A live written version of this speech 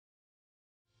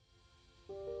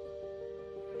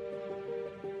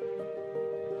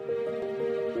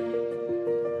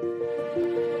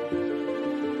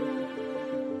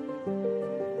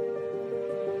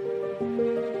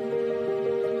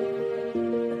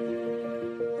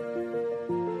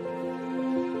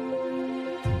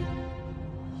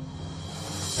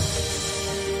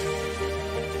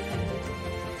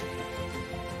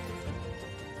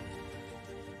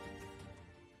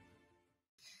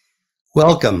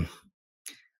Welcome.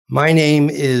 My name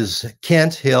is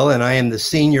Kent Hill, and I am the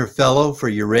Senior Fellow for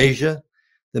Eurasia,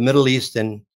 the Middle East,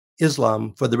 and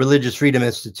Islam for the Religious Freedom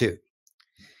Institute.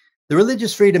 The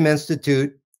Religious Freedom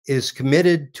Institute is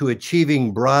committed to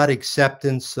achieving broad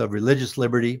acceptance of religious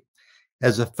liberty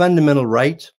as a fundamental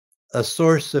right, a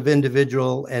source of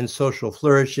individual and social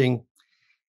flourishing,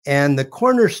 and the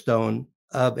cornerstone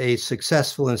of a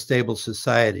successful and stable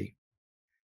society.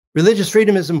 Religious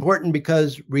freedom is important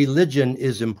because religion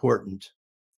is important.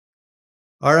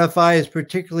 RFI is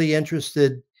particularly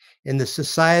interested in the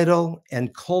societal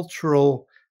and cultural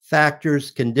factors,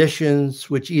 conditions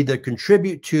which either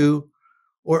contribute to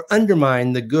or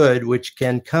undermine the good which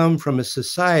can come from a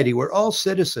society where all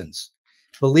citizens,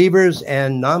 believers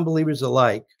and non-believers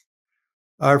alike,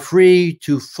 are free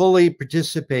to fully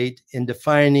participate in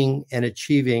defining and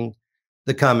achieving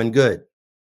the common good.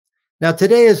 Now,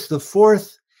 today is the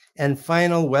fourth and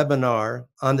final webinar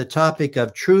on the topic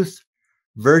of truth,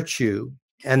 virtue,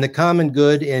 and the common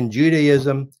good in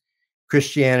Judaism,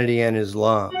 Christianity, and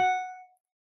Islam. Let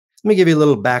me give you a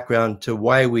little background to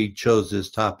why we chose this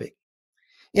topic.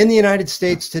 In the United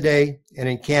States today, and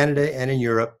in Canada and in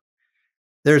Europe,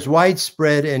 there's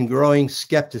widespread and growing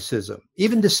skepticism,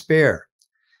 even despair,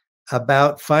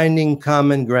 about finding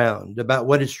common ground, about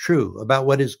what is true, about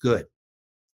what is good.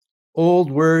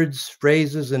 Old words,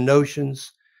 phrases, and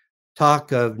notions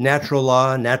talk of natural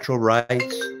law, natural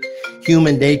rights,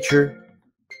 human nature.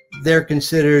 They're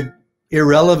considered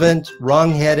irrelevant,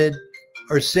 wrong-headed,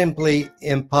 or simply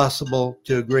impossible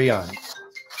to agree on.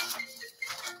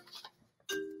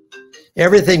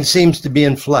 Everything seems to be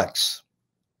in flux.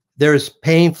 There is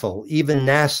painful, even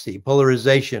nasty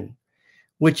polarization,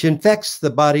 which infects the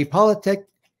body politic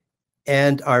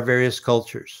and our various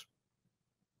cultures.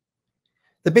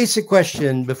 The basic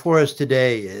question before us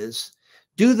today is,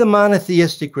 do the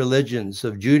monotheistic religions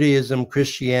of Judaism,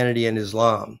 Christianity, and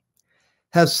Islam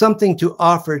have something to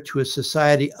offer to a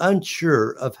society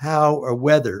unsure of how or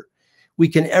whether we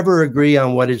can ever agree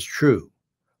on what is true,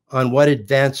 on what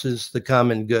advances the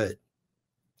common good?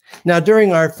 Now,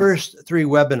 during our first three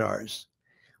webinars,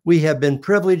 we have been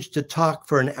privileged to talk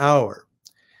for an hour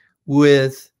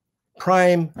with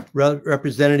prime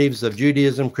representatives of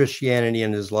Judaism, Christianity,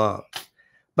 and Islam.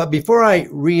 But before I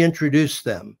reintroduce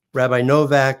them, Rabbi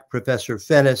Novak, Professor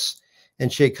Finnis,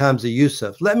 and Shaykh Hamza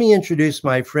Yusuf, let me introduce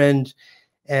my friend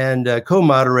and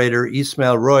co-moderator,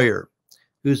 Ismail,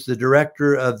 who's the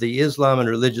director of the Islam and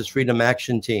Religious Freedom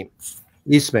Action Team.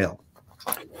 Ismail.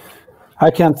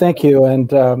 Hi, Ken. Thank you.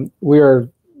 And we are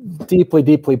deeply,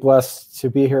 deeply blessed to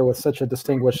be here with such a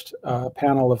distinguished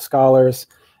panel of scholars.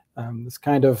 This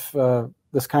kind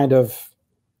of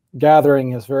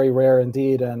gathering is very rare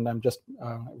indeed, and I'm just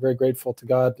very grateful to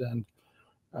God and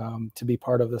to be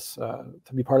part of this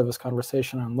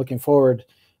conversation. I'm looking forward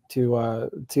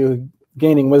to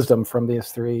gaining wisdom from these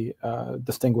three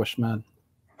distinguished men.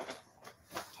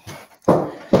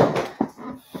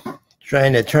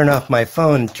 Trying to turn off my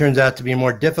phone turns out to be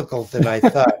more difficult than I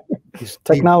thought.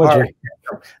 Technology.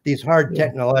 These hard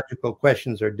technological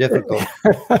questions are difficult.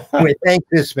 Anyway, thanks,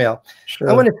 Ismail. Sure.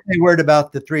 I want to say a word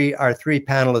about our three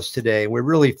panelists today. We're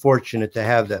really fortunate to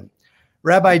have them.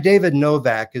 Rabbi David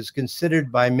Novak is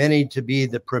considered by many to be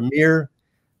the premier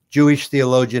Jewish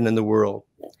theologian in the world.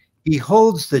 He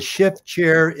holds the Schiff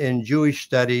Chair in Jewish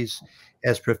Studies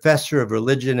as Professor of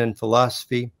Religion and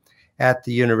Philosophy at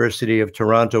the University of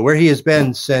Toronto, where he has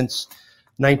been since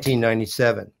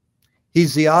 1997.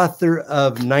 He's the author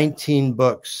of 19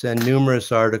 books and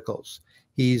numerous articles.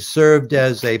 He's served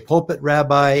as a pulpit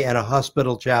rabbi and a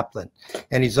hospital chaplain,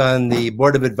 and he's on the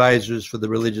board of advisors for the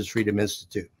Religious Freedom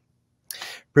Institute.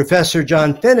 Professor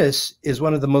John Finnis is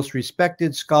one of the most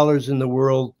respected scholars in the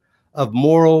world of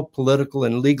moral, political,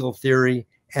 and legal theory,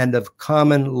 and of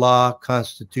common law,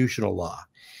 constitutional law.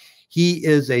 He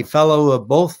is a fellow of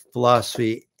both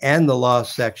philosophy and the law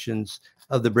sections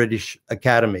of the British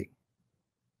Academy.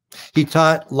 He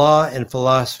taught law and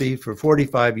philosophy for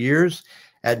 45 years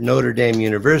at Notre Dame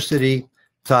University,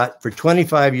 taught for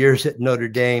 25 years at Notre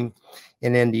Dame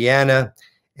in Indiana,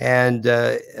 and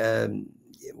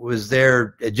was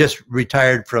there, just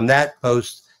retired from that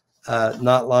post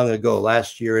not long ago,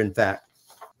 last year, in fact.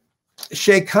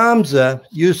 Shaykh Hamza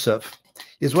Yusuf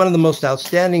is one of the most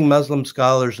outstanding Muslim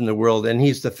scholars in the world, and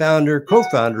he's the founder,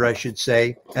 co-founder, I should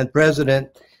say, and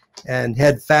president and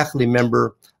head faculty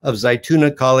member of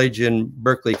Zaytuna College in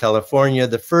Berkeley, California,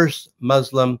 the first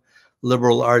Muslim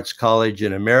liberal arts college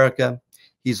in America.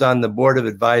 He's on the board of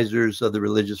advisors of the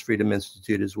Religious Freedom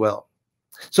Institute as well.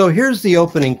 So here's the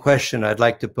opening question I'd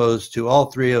like to pose to all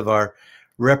three of our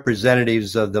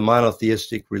representatives of the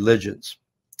monotheistic religions.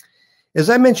 As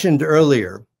I mentioned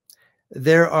earlier,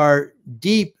 there are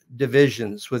deep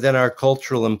divisions within our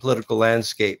cultural and political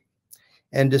landscape,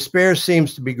 and despair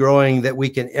seems to be growing that we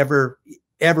can ever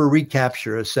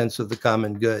recapture a sense of the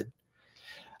common good.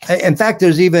 In fact,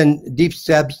 there's even deep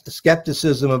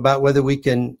skepticism about whether we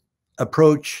can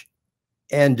approach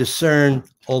and discern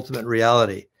ultimate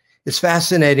reality. It's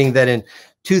fascinating that in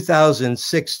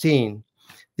 2016,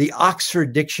 the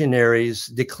Oxford Dictionaries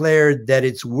declared that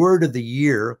its word of the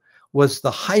year was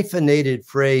the hyphenated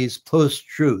phrase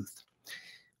post-truth,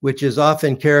 which is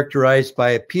often characterized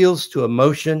by appeals to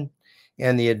emotion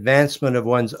and the advancement of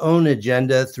one's own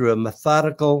agenda through a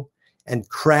methodical and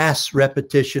crass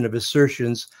repetition of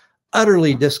assertions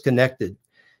utterly disconnected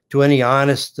to any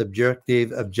honest,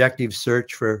 objective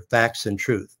search for facts and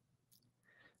truth.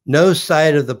 No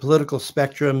side of the political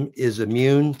spectrum is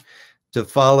immune to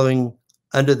following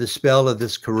under the spell of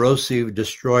this corrosive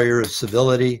destroyer of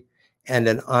civility and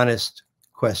an honest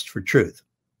quest for truth.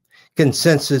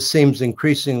 Consensus seems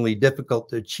increasingly difficult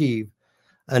to achieve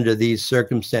under these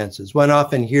circumstances. One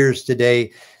often hears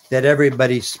today that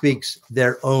everybody speaks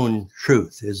their own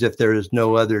truth, as if there is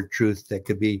no other truth that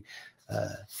could be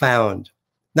found.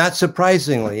 Not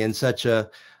surprisingly, in such a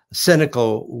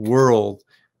cynical world,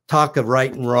 talk of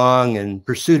right and wrong and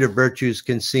pursuit of virtues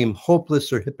can seem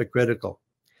hopeless or hypocritical.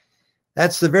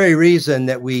 That's the very reason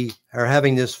that we are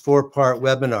having this 4-part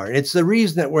webinar. And it's the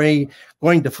reason that we're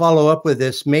going to follow up with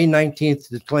this May 19th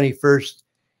to the 21st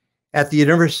at the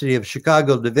University of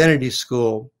Chicago Divinity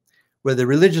School, where the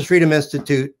Religious Freedom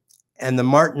Institute and the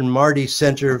Martin Marty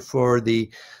Center for the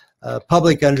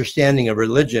Public Understanding of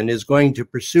Religion is going to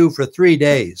pursue for 3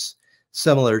 days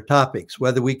similar topics,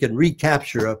 whether we can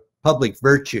recapture a public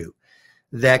virtue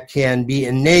that can be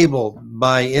enabled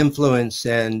by influence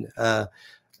and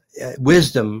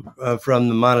wisdom from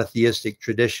the monotheistic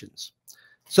traditions.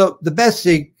 So the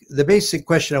basic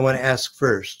question I want to ask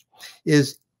first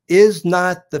is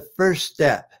not the first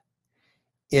step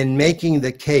in making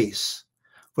the case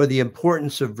for the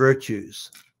importance of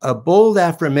virtues a bold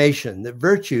affirmation that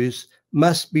virtues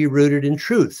must be rooted in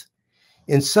truth,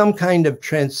 in some kind of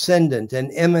transcendent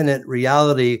and immanent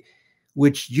reality,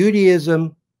 which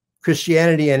Judaism,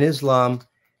 Christianity, and Islam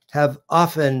have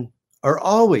often or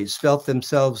always felt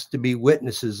themselves to be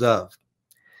witnesses of?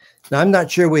 Now, I'm not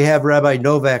sure we have Rabbi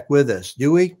Novak with us,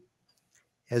 do we?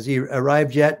 Has he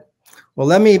arrived yet? Well,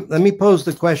 let me pose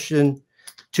the question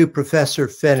to Professor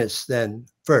Finnis then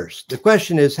first. The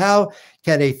question is, how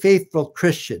can a faithful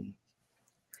Christian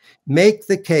make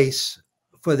the case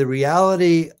for the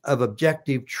reality of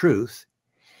objective truth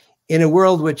in a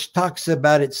world which talks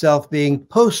about itself being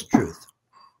post-truth?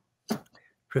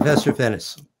 Professor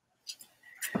Finnis.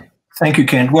 Thank you,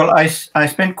 Kent. Well, I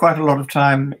spent quite a lot of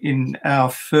time in our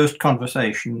first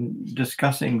conversation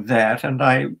discussing that, and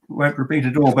I won't repeat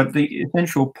it all, but the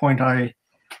essential point I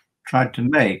tried to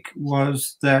make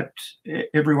was that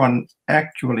everyone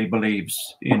actually believes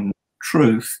in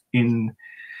truth, in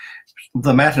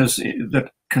the matters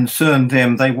that concern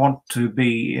them. They want to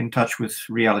be in touch with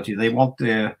reality. They want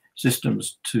their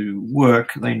systems to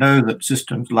work. They know that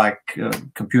systems like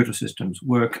computer systems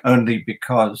work only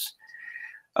because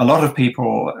a lot of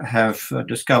people have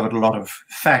discovered a lot of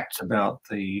facts about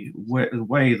the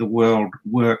way the world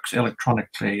works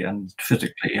electronically and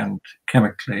physically and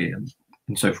chemically and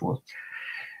so forth.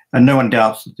 And no one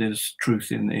doubts that there's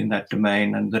truth in that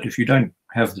domain, and that if you don't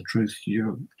have the truth,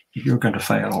 you're going to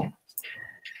fail.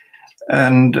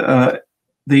 And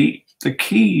the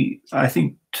key, I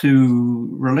think, to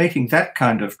relating that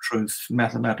kind of truth,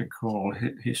 mathematical,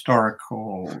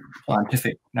 historical,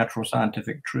 scientific, natural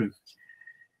scientific truth,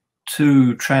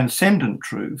 to transcendent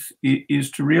truth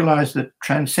is to realize that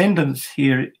transcendence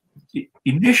here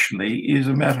initially is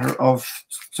a matter of,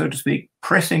 so to speak,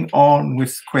 pressing on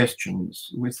with questions,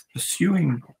 with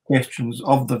pursuing questions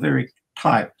of the very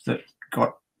type that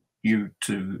got you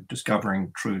to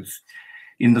discovering truth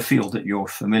in the field that you're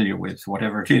familiar with,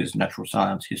 whatever it is, natural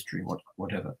science, history,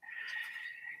 whatever.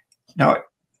 Now,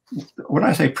 when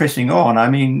I say pressing on, I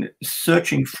mean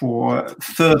searching for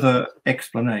further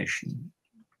explanation.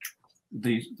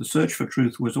 The search for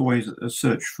truth was always a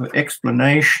search for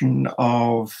explanation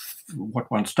of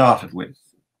what one started with,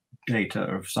 data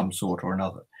of some sort or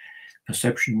another,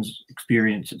 perceptions,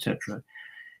 experience, etc.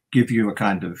 Give you a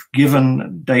kind of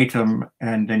given datum,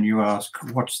 and then you ask,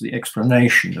 what's the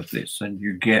explanation of this? And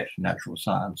you get natural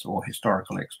science or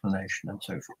historical explanation and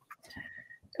so forth.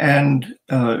 And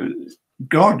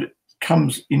God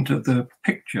comes into the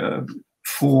picture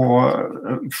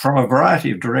from a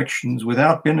variety of directions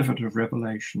without benefit of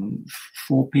revelation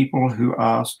for people who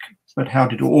ask, but how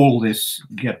did all this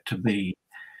get to be?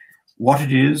 What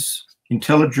it is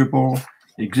intelligible,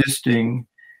 existing,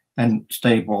 and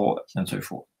stable, and so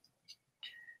forth.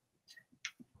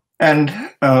 And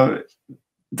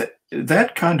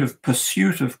that kind of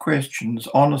pursuit of questions,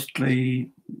 honestly,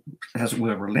 as it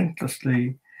were,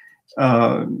 relentlessly,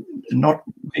 not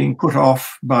being put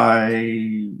off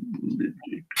by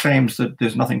claims that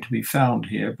there's nothing to be found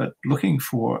here, but looking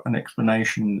for an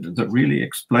explanation that really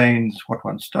explains what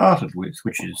one started with,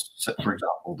 which is, for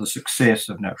example, the success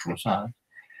of natural science.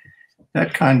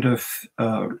 That kind of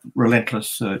relentless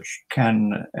search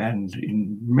can, and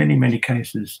in many, many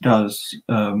cases does,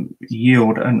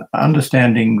 yield an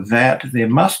understanding that there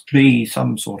must be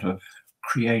some sort of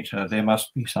creator, there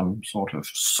must be some sort of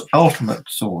ultimate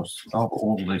source of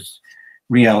all this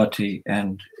reality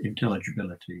and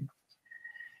intelligibility.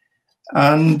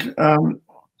 And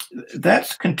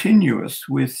that's continuous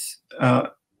with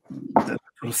the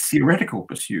sort of theoretical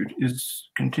pursuit is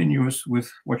continuous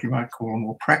with what you might call a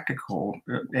more practical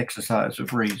exercise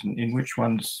of reason, in which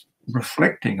one's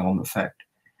reflecting on the fact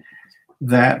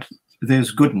that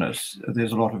there's goodness,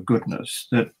 there's a lot of goodness,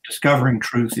 that discovering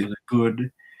truth is a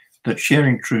good, that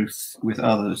sharing truth with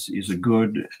others is a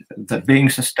good, that being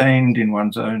sustained in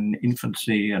one's own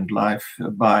infancy and life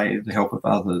by the help of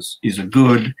others is a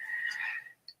good,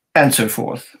 and so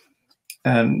forth.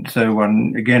 And so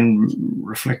one, again,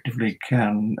 reflectively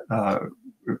can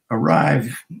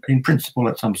arrive, in principle,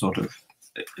 at some sort of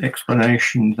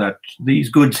explanation that these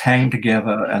goods hang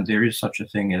together and there is such a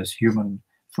thing as human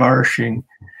flourishing,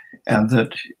 and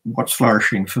that what's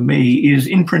flourishing for me is,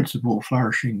 in principle,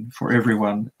 flourishing for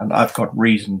everyone. And I've got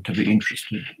reason to be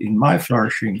interested in my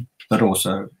flourishing, but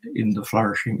also in the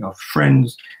flourishing of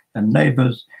friends and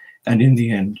neighbors, and in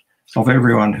the end, of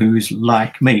everyone who is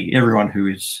like me, everyone who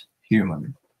is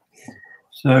human.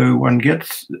 So one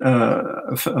gets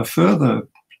a further,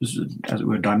 as it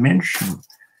were, dimension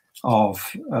of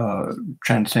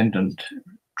transcendent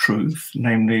truth,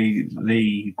 namely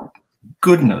the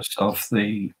goodness of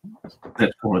the,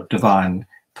 let's call it, divine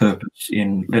purpose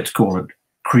in, let's call it,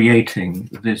 creating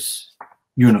this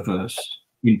universe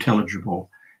intelligible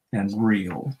and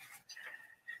real.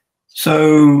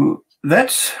 So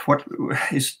that's what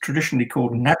is traditionally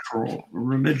called natural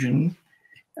religion.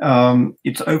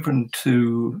 It's open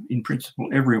to, in principle,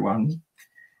 everyone.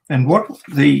 And what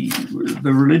the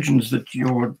religions that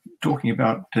you're talking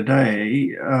about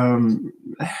today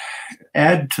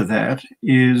add to that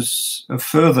is a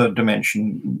further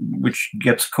dimension, which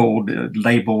gets called,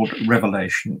 labeled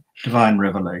revelation, divine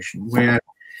revelation, where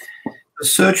the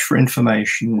search for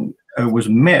information was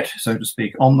met, so to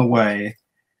speak, on the way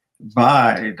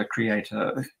by the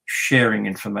Creator sharing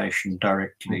information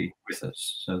directly with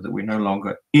us, so that we're no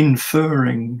longer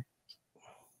inferring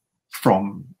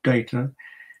from data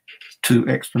to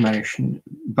explanation,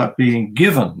 but being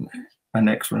given an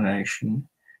explanation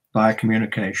by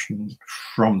communication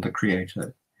from the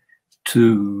Creator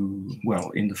to,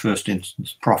 well, in the first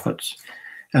instance, prophets.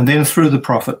 And then through the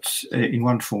prophets, in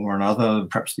one form or another,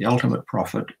 perhaps the ultimate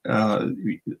prophet,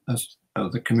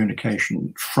 the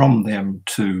communication from them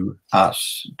to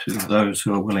us, to those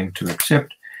who are willing to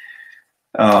accept,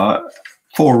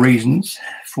 for reasons,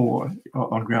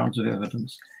 on grounds of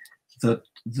evidence, that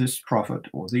this prophet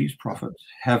or these prophets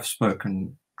have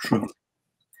spoken truth.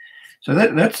 So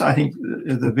that's, I think,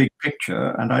 the big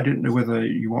picture. And I didn't know whether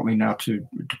you want me now to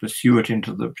pursue it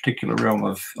into the particular realm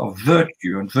of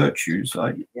virtue and virtues.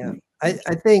 I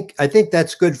think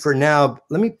that's good for now.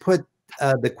 Let me put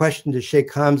the question to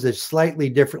Shaykh Hamza slightly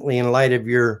differently in light of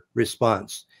your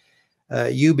response.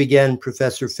 You began,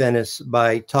 Professor Finnis,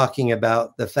 by talking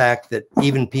about the fact that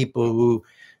even people who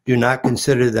do not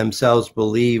consider themselves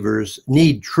believers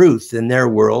need truth in their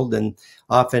world, and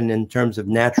often in terms of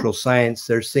natural science,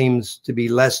 there seems to be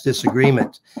less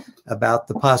disagreement about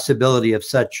the possibility of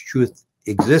such truth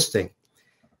existing.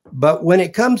 But when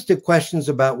it comes to questions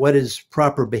about what is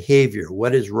proper behavior,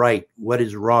 what is right, what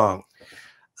is wrong,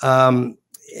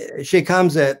 Shaykh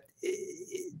Hamza,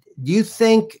 do you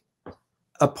think,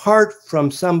 apart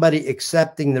from somebody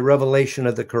accepting the revelation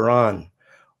of the Quran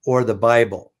or the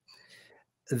Bible,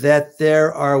 that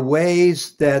there are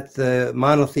ways that the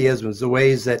monotheisms, the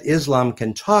ways that Islam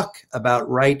can talk about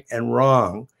right and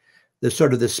wrong, the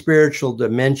sort of the spiritual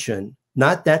dimension,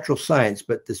 not natural science,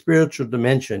 but the spiritual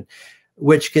dimension,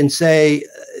 which can say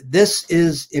this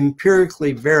is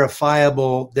empirically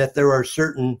verifiable, that there are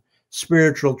certain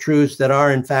spiritual truths that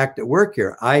are in fact at work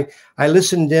here? I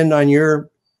listened in on your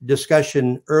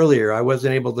discussion earlier. I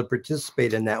wasn't able to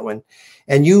participate in that one.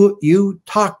 And you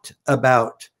talked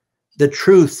about the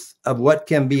truth of what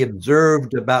can be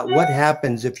observed about what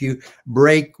happens if you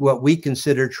break what we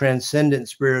consider transcendent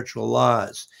spiritual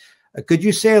laws. Could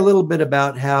you say a little bit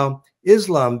about how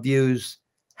Islam views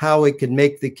how it can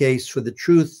make the case for the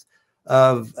truth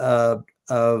of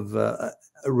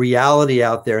reality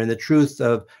out there and the truth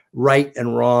of right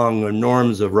and wrong, or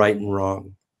norms of right and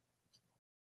wrong?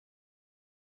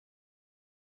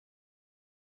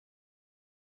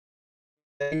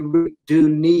 You do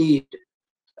need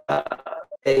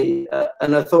an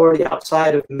authority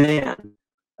outside of man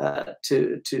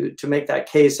to make that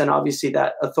case, and obviously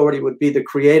that authority would be the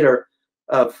creator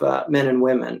of men and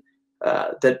women.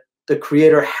 That the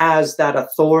creator has that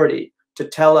authority to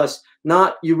tell us,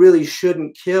 not you really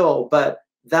shouldn't kill, but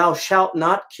thou shalt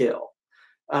not kill,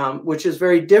 which is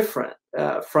very different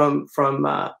from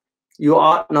you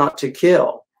ought not to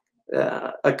kill.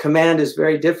 A command is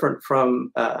very different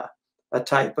from a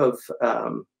type of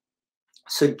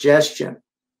suggestion.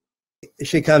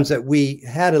 Shaykh Hamza, we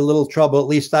had a little trouble, at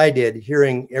least I did,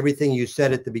 hearing everything you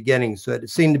said at the beginning, so it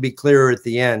seemed to be clearer at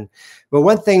the end. But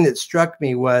one thing that struck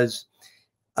me was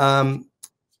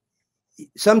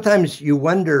sometimes you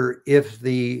wonder if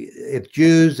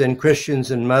Jews and Christians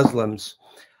and Muslims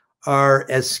are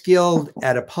as skilled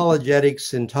at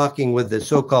apologetics and talking with the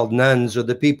so-called nuns or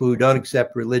the people who don't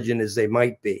accept religion as they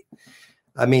might be.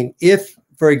 I mean, if,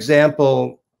 for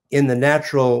example, in the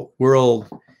natural world,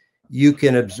 you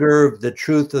can observe the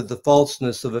truth of the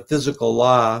falseness of a physical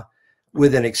law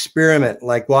with an experiment,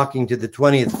 like walking to the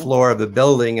 20th floor of a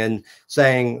building and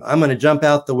saying, I'm going to jump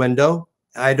out the window.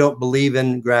 I don't believe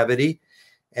in gravity.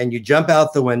 And you jump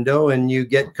out the window and you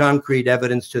get concrete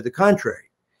evidence to the contrary.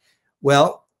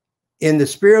 Well, in the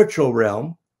spiritual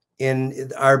realm,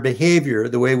 in our behavior,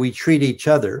 the way we treat each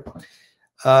other,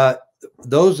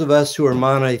 those of us who are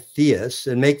monotheists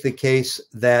and make the case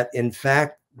that, in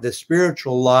fact, the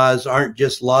spiritual laws aren't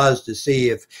just laws to see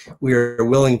if we are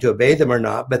willing to obey them or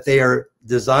not, but they are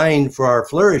designed for our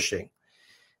flourishing.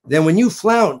 Then when you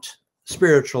flout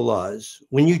spiritual laws,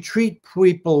 when you treat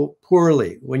people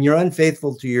poorly, when you're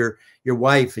unfaithful to your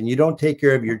wife and you don't take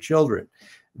care of your children,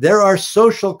 there are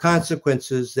social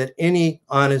consequences that any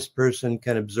honest person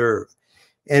can observe.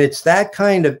 And it's that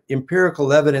kind of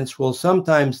empirical evidence will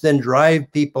sometimes then drive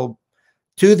people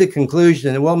to the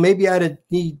conclusion that, well, maybe I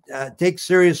need to take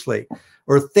seriously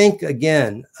or think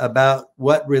again about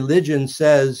what religion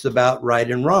says about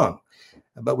right and wrong.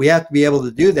 But we have to be able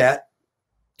to do that,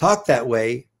 talk that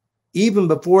way, even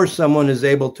before someone is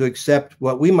able to accept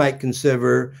what we might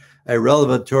consider a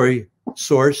revelatory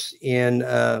source in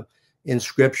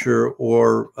Scripture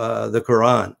or the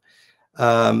Quran.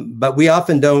 But we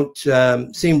often don't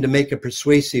seem to make a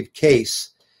persuasive case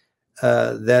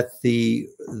that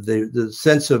the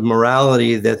sense of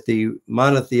morality that the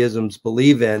monotheisms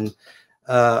believe in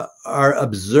are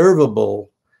observable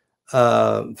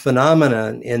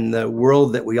phenomena in the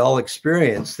world that we all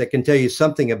experience that can tell you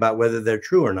something about whether they're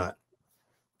true or not.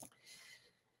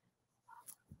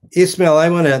 Ismail, I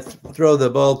want to throw the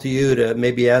ball to you to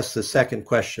maybe ask the second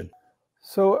question.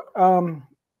 So,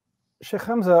 Shaykh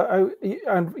Hamza,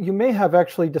 you may have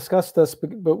actually discussed this,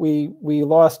 but we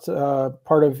lost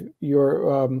part of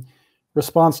your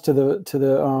response to the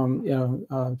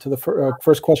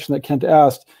first question that Kent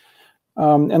asked,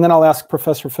 and then I'll ask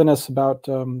Professor Finnis about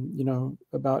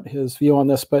about his view on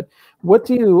this. But what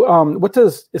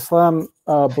does Islam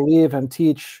believe and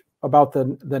teach about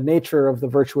the nature of the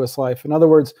virtuous life? In other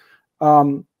words,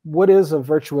 what is a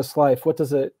virtuous life? What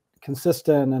does it consist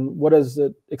in, and what is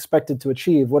it expected to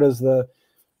achieve? What is the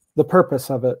purpose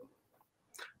of it?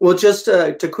 Well, just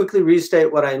to quickly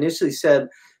restate what I initially said,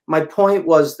 my point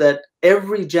was that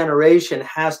every generation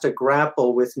has to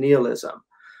grapple with nihilism.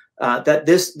 That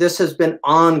this has been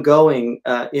ongoing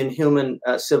in human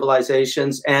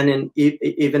civilizations and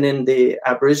even in the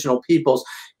Aboriginal peoples.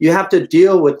 You have to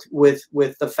deal with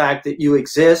the fact that you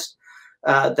exist,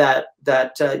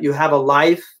 that you have a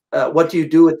life. What do you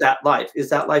do with that life? Is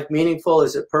that life meaningful?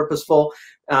 Is it purposeful?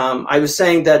 I was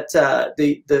saying that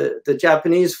the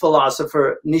Japanese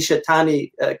philosopher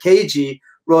Nishitani Keiji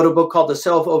wrote a book called The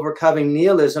Self-Overcoming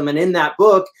Nihilism, and in that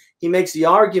book he makes the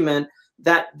argument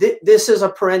that this is a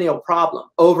perennial problem,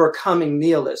 overcoming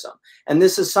nihilism, and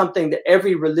this is something that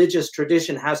every religious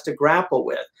tradition has to grapple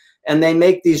with. And they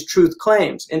make these truth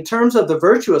claims. In terms of the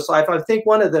virtuous life, I think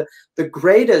one of the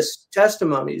greatest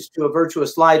testimonies to a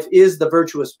virtuous life is the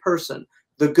virtuous person,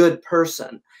 the good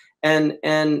person. And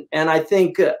I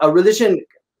think a religion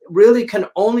really can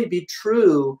only be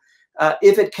true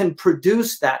if it can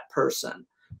produce that person.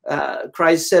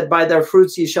 Christ said, by their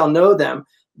fruits ye shall know them.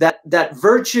 That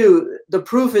virtue, the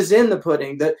proof is in the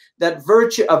pudding, that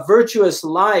virtue, a virtuous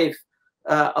life,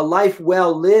 a life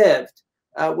well lived,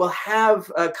 will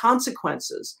have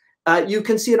consequences. You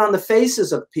can see it on the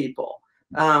faces of people.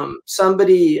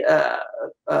 Somebody,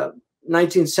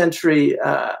 19th century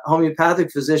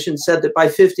homeopathic physician, said that by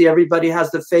 50, everybody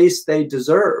has the face they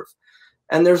deserve.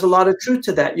 And there's a lot of truth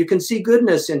to that. You can see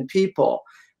goodness in people,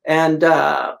 and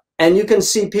you can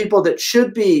see people that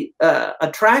should be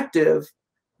attractive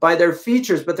by their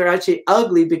features, but they're actually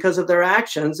ugly because of their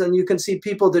actions. And you can see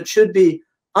people that should be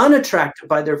unattractive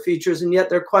by their features, and yet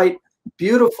they're quite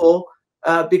beautiful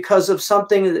because of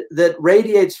something that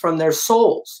radiates from their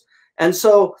souls. And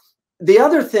so the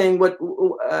other thing,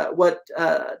 what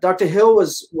Dr. Hill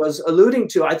was alluding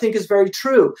to, I think is very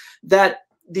true, that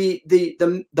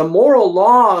the moral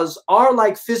laws are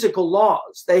like physical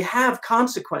laws. They have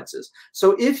consequences.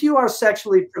 So if you are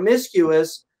sexually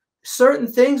promiscuous, certain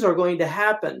things are going to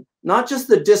happen, not just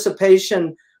the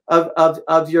dissipation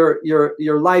of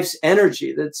your life's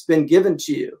energy that's been given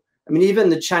to you. I mean, even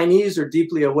the Chinese are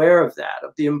deeply aware of that,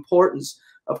 of the importance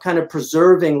of kind of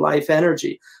preserving life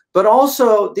energy, but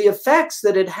also the effects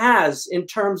that it has in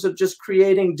terms of just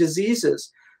creating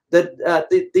diseases. That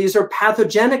these are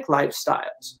pathogenic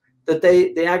lifestyles, that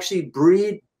they actually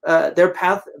breed, they're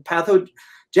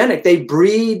pathogenic, they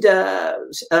breed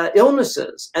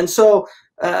illnesses. And so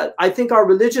I think our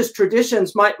religious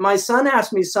traditions, my son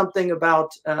asked me something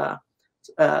about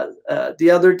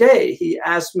the other day. He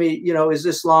asked me, you know, is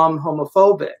Islam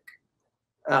homophobic?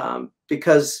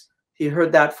 Because he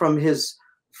heard that from his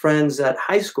friends at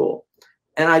high school.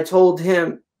 And I told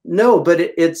him, no, but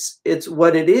it's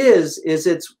what it is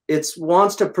it's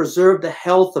wants to preserve the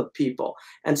health of people.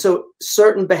 And so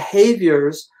certain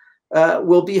behaviors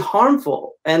will be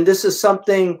harmful. And this is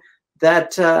something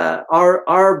that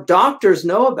our doctors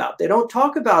know about. They don't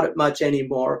talk about it much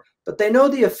anymore, but they know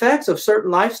the effects of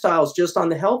certain lifestyles just on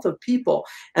the health of people.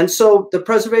 And so the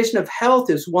preservation of health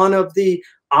is one of the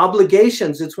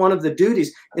obligations. It's one of the duties.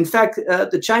 In fact,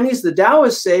 the Chinese, the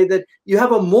Taoists say that you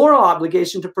have a moral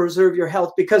obligation to preserve your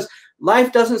health, because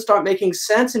life doesn't start making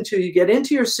sense until you get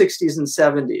into your 60s and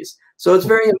 70s. So it's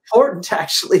very important to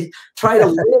actually try to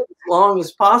live as long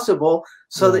as possible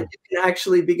so that you can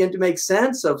actually begin to make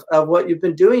sense of what you've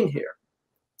been doing here.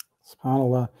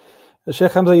 SubhanAllah.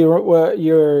 Shaykh Hamza,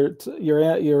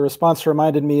 your response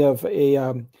reminded me of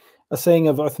a saying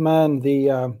of Uthman,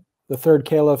 the third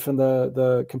caliph and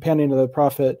the companion of the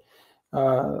Prophet,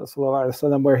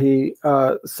 where he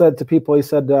said to people, he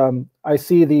said, I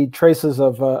see the traces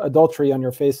of adultery on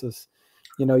your faces.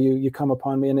 You know, you come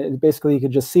upon me. And basically, you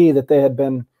could just see that they had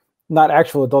been, not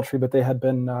actual adultery, but they had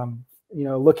been, you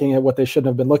know, looking at what they shouldn't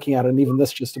have been looking at. And even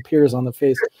this just appears on the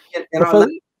face.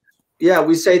 Yeah,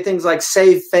 we say things like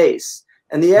save face.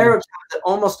 And the Arabs have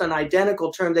almost an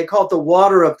identical term. They call it the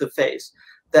water of the face.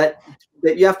 That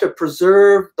you have to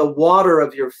preserve the water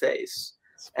of your face,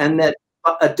 and that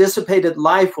a dissipated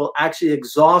life will actually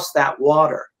exhaust that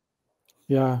water.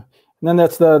 Yeah, and then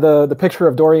that's the picture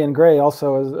of Dorian Gray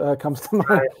also comes to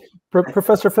mind. Right.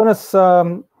 Professor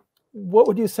Finnis, what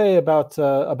would you say about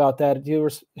that? Do you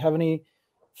have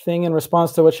anything in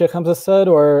response to what Shaykh Hamza said,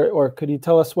 or could you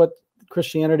tell us what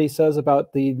Christianity says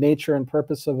about the nature and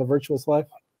purpose of a virtuous life?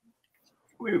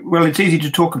 Well, it's easy to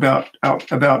talk about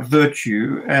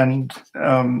virtue, and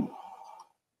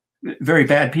very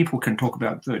bad people can talk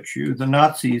about virtue. The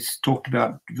Nazis talked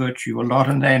about virtue a lot,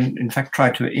 and then, in fact,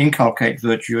 tried to inculcate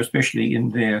virtue, especially in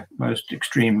their most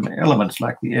extreme elements,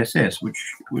 like the SS, which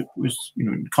was, you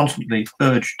know, constantly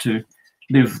urged to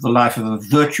live the life of a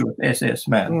virtuous SS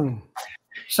man.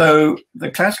 So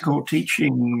the classical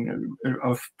teaching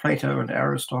of Plato and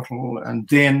Aristotle, and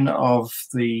then of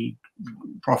the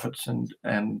prophets and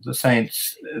the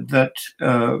saints, that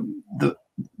the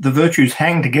virtues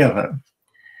hang together,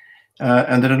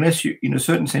 and that unless you, in a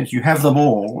certain sense, you have them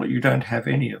all, you don't have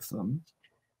any of them,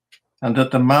 and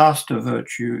that the master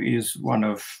virtue is one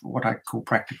of what I call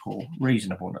practical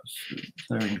reasonableness.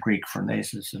 So in Greek,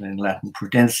 phronesis, and in Latin,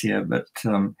 prudentia, but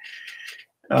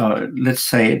let's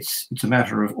say it's a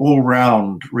matter of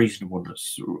all-round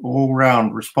reasonableness,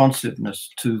 all-round responsiveness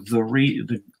to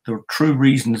the true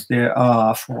reasons there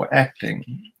are for acting,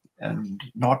 and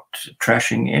not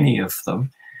trashing any of them,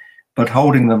 but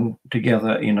holding them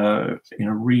together in a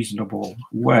reasonable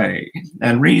way.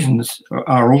 And reasons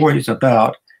are always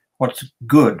about what's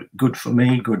good for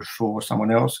me, good for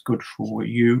someone else, good for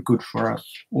you, good for us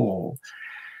all.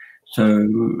 So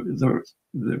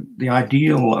the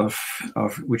ideal of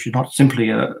which is not simply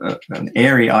an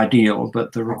airy ideal,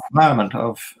 but the requirement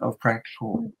of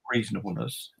practical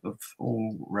reasonableness, of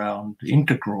all-round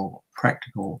integral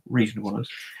practical reasonableness,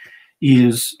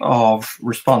 is of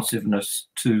responsiveness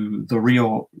to the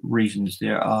real reasons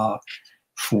there are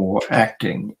for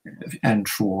acting and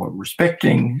for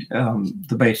respecting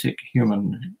the basic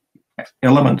human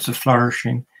elements of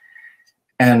flourishing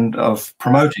and of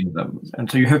promoting them. And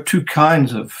so you have two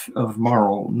kinds of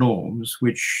moral norms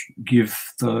which give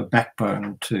the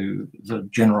backbone to the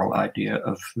general idea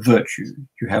of virtue.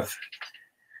 You have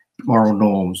moral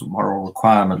norms or moral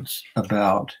requirements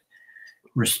about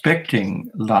respecting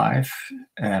life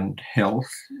and health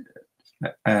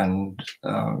and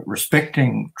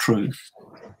respecting truth.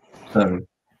 So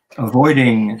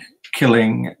avoiding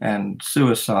killing and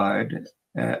suicide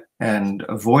and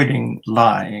avoiding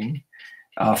lying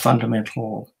are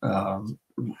fundamental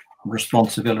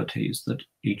responsibilities that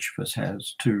each of us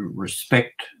has to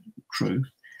respect truth.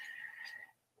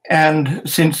 And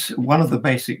since one of the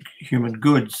basic human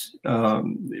goods,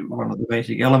 one of the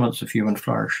basic elements of human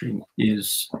flourishing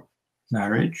is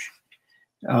marriage,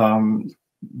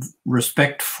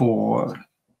 respect for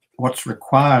what's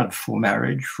required for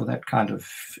marriage, for that kind of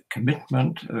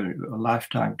commitment, a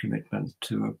lifetime commitment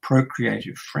to a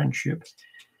procreative friendship,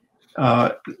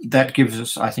 that gives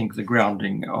us, I think, the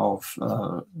grounding of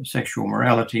sexual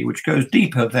morality, which goes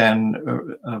deeper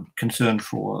than concern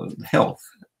for health.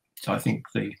 So I think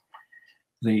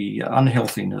the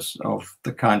unhealthiness of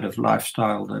the kind of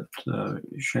lifestyle that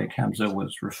Shaykh Hamza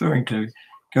was referring to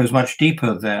goes much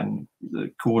deeper than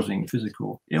causing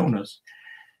physical illness.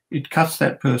 It cuts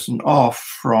that person off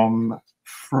from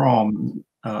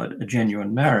a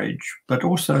genuine marriage, but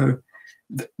also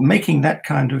making that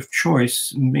kind of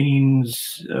choice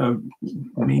means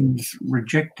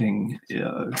rejecting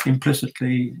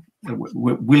implicitly,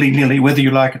 willy-nilly, whether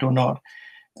you like it or not,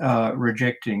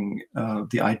 rejecting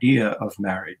the idea of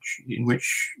marriage in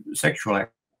which sexual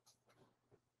acts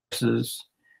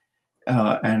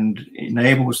and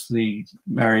enables the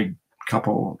married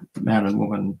couple, man and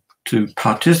woman, to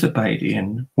participate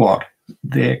in what?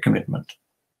 Their commitment,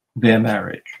 their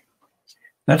marriage.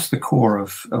 That's the core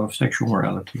of sexual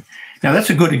morality. Now, that's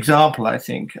a good example, I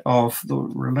think, of the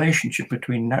relationship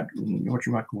between what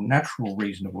you might call natural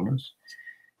reasonableness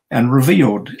and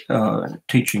revealed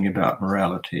teaching about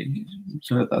morality.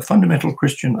 So a fundamental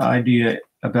Christian idea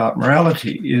about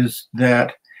morality is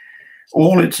that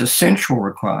all its essential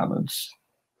requirements,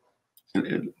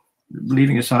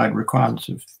 leaving aside requirements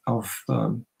of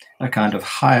a kind of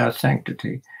higher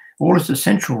sanctity, all its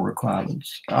essential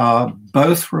requirements are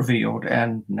both revealed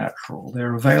and natural.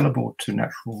 They're available to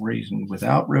natural reason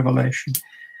without revelation,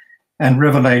 and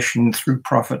revelation through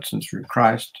prophets and through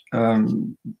Christ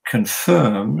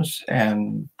confirms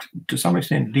and to some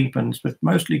extent deepens, but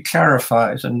mostly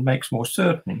clarifies and makes more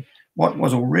certain what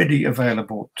was already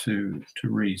available to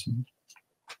reason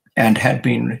and had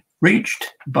been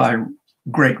reached by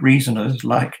great reasoners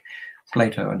like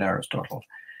Plato and Aristotle.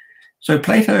 So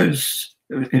Plato's,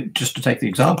 just to take the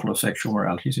example of sexual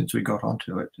morality, since we got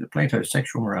onto it, Plato's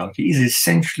sexual morality is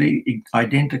essentially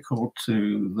identical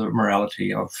to the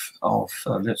morality of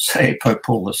let's say, Pope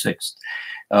Paul VI.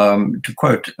 To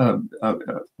quote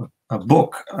a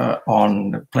book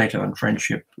on Plato and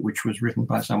friendship, which was written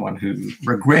by someone who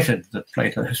regretted that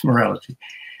Plato's morality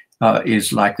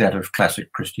is like that of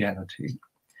classic Christianity.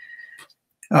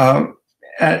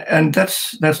 And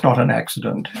that's not an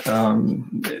accident.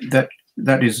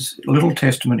 That is a little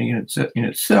testimony in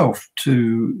itself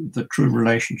to the true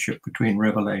relationship between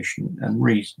revelation and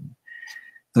reason.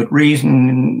 That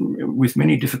reason, with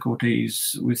many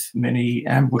difficulties, with many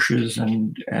ambushes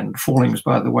and fallings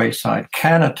by the wayside,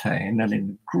 can attain, and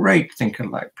in a great thinker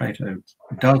like Plato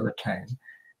does attain,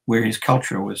 where his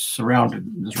culture was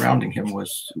surrounding him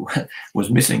was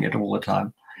missing it all the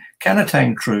time, can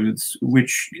attain truths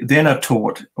which then are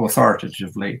taught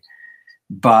authoritatively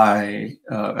by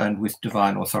and with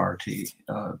divine authority,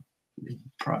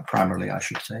 primarily, I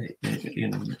should say,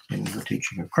 in the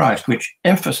teaching of Christ, which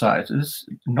emphasizes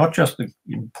not just the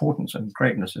importance and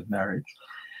greatness of marriage,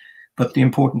 but the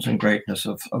importance and greatness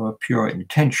of a pure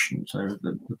intention. So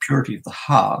the purity of the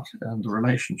heart and the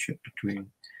relationship between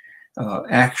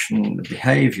action,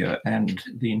 behavior, and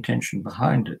the intention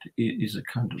behind it is a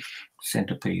kind of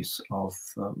centerpiece of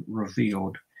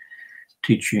revealed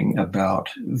teaching about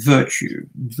virtue.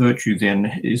 Virtue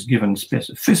then is given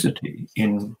specificity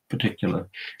in particular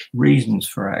reasons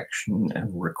for action and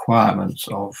requirements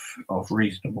of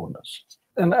reasonableness.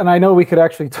 And I know we could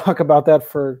actually talk about that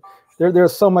for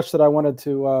there's so much that I wanted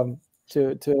to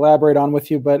elaborate on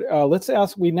with you, but let's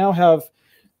ask. We now have,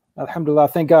 alhamdulillah,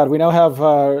 thank God, we now have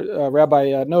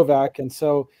Rabbi Novak, and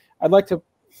so I'd like to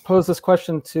pose this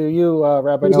question to you,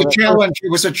 Rabbi Novak.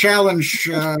 It was a challenge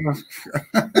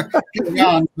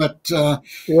but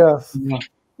yes.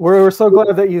 We're so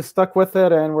glad that you stuck with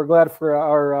it, and we're glad for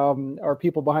our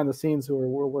people behind the scenes who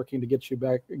are working to get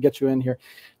you in here.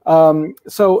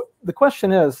 So the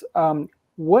question is,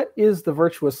 what is the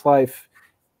virtuous life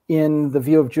in the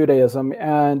view of Judaism,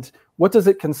 and what does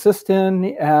it consist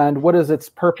in, and what is its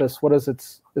purpose? What is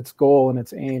its goal and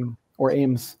its aim or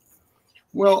aims?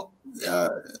 Well,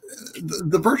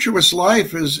 the virtuous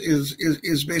life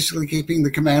is basically keeping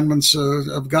the commandments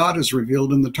of God as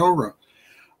revealed in the Torah.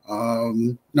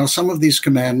 Now, some of these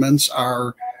commandments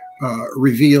are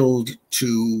revealed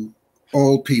to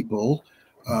all people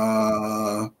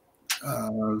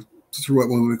through what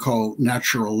we would call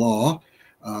natural law.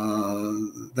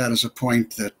 That is a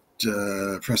point that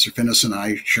Professor Finnis and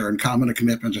I share in common, a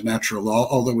commitment to natural law,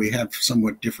 although we have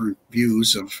somewhat different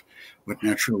views of what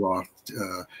natural law,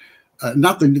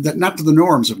 not to the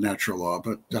norms of natural law,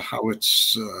 but how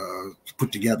it's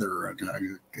put together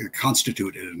and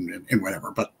constituted and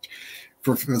whatever. But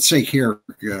for the sake here,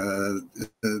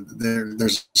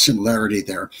 there's a similarity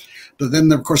there. But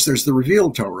then, of course, there's the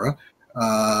revealed Torah,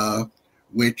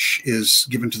 which is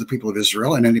given to the people of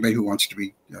Israel and anybody who wants to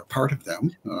be part of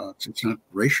them. It's not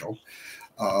racial.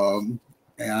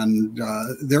 And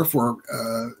therefore,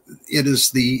 it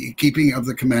is the keeping of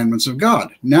the commandments of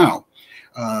God. Now,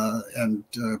 and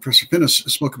Professor Finnis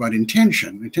spoke about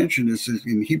intention. Intention is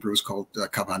in Hebrew is called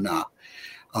kavanah.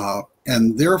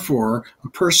 And therefore, a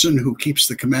person who keeps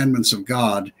the commandments of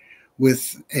God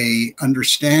with a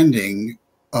understanding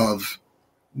of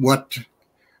what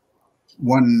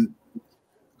one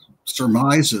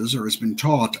surmises or has been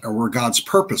taught were God's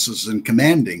purposes in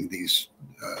commanding these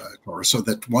Torah, so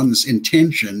that one's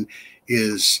intention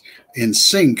is in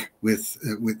sync with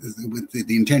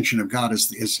the intention of God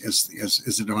as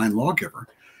a divine lawgiver,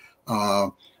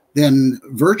 then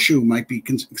virtue might be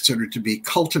considered to be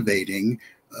cultivating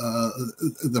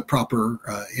the proper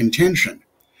intention.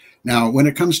 Now, when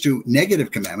it comes to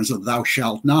negative commandments, thou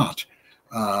shalt not,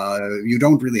 you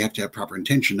don't really have to have proper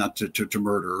intention not to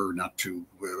murder or not to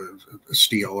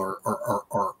steal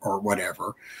or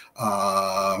whatever.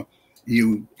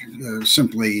 You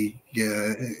simply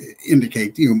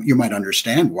indicate, you might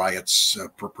understand why it's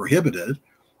prohibited,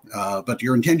 but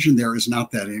your intention there is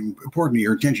not that important.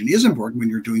 Your intention is important when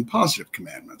you're doing positive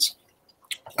commandments,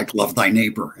 like love thy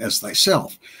neighbor as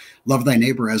thyself. Love thy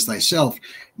neighbor as thyself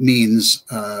means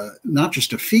not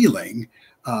just a feeling,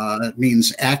 it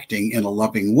means acting in a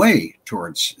loving way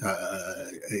towards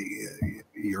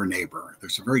your neighbor.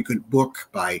 There's a very good book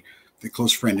by a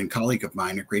close friend and colleague of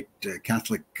mine, a great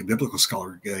Catholic biblical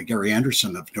scholar, Gary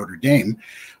Anderson of Notre Dame,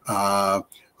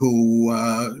 who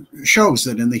shows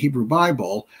that in the Hebrew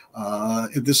Bible,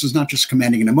 this is not just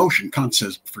commanding an emotion. Kant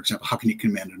says, for example, how can you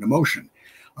command an emotion?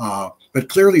 But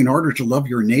clearly, in order to love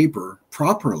your neighbor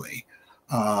properly,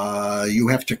 you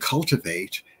have to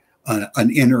cultivate an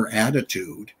inner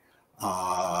attitude.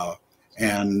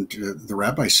 And the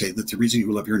rabbis say that the reason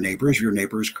you love your neighbor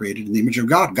is created in the image of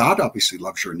God. God obviously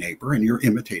loves your neighbor, and you're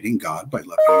imitating God by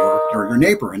loving your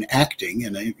neighbor and acting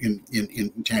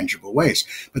in tangible ways.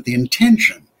 But the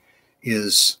intention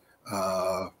is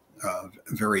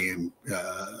very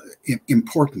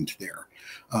important there.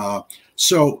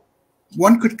 So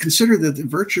one could consider that the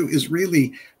virtue is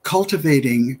really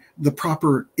cultivating the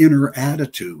proper inner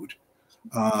attitude,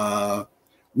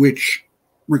 which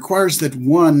requires that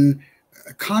one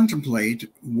contemplate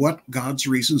what God's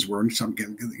reasons were in the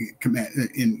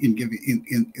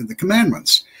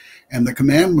commandments, and the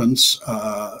commandments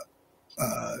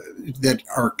that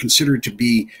are considered to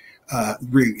be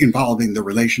involving the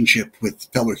relationship with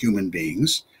fellow human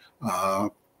beings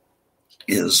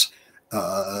is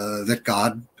that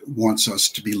God wants us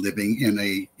to be living in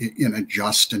a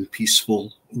just and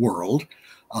peaceful world,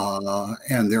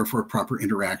 and therefore proper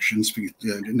interactions,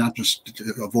 not just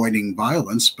avoiding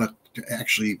violence, but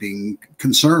actually being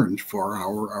concerned for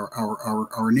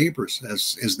our neighbors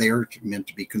as they are meant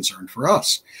to be concerned for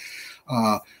us.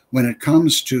 When it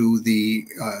comes to the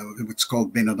what's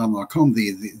called Ben Adam Lakom,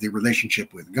 the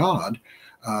relationship with God,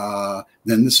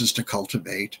 then this is to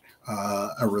cultivate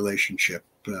a relationship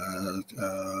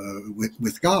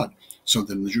with God. So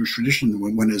that in the Jewish tradition,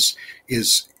 when one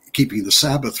is keeping the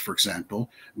Sabbath, for example,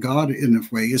 God in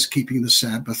a way is keeping the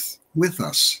Sabbath with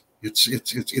us.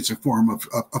 It's a form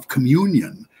of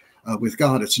communion with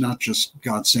God. It's not just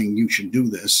God saying you should do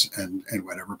this and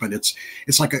whatever, but it's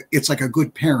like a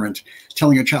good parent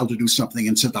telling a child to do something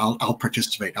and said, I'll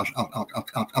participate.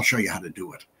 I'll show you how to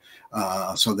do it.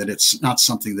 So that it's not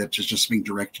something that is just being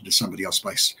directed to somebody else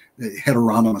by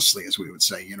heteronomously, as we would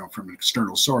say, from an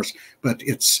external source. But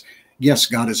yes,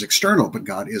 God is external, but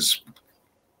God is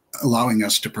allowing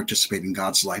us to participate in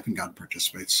God's life, and God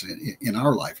participates in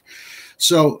our life.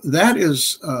 So that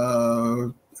is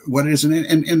what it is.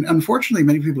 And unfortunately,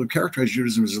 many people have characterized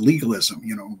Judaism as legalism.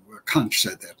 Kant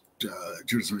said that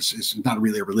Judaism is not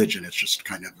really a religion. It's just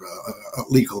kind of a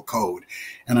legal code.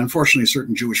 And unfortunately,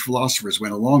 certain Jewish philosophers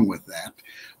went along with that.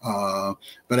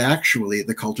 But actually,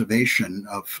 the cultivation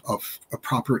of a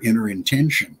proper inner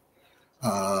intention,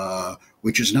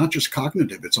 which is not just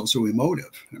cognitive, it's also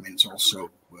emotive. I mean, it's also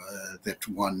that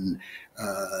one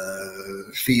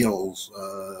feels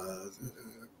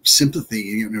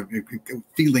sympathy,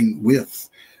 feeling with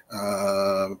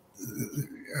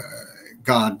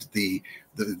God, the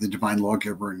divine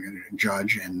lawgiver and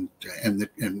judge, and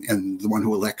the one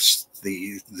who elects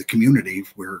the community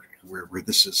where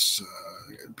this is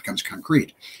becomes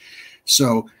concrete.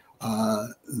 So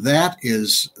that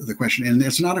is the question, and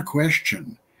it's not a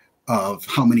question of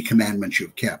how many commandments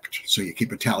you've kept. So you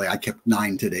keep a tally. I kept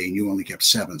 9 today, and you only kept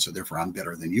 7, so therefore I'm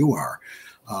better than you are.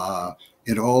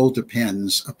 It all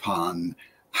depends upon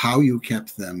how you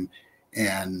kept them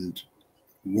and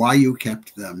why you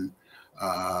kept them,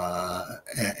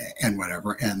 and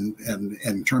whatever. And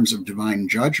in terms of divine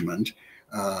judgment,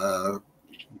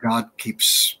 God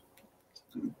keeps,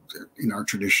 in our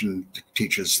tradition,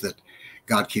 teaches that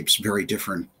God keeps very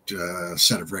different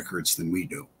set of records than we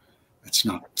do. It's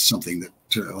not something that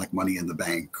like money in the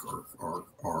bank or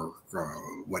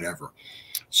whatever.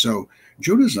 So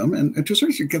Judaism and to a certain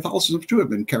extent Catholicism too have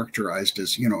been characterized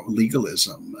as,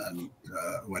 legalism and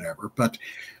whatever. But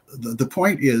the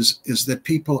point is that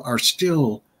people are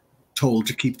still told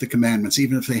to keep the commandments,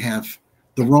 even if they have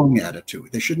the wrong attitude.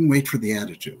 They shouldn't wait for the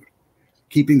attitude.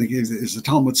 As the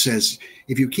Talmud says,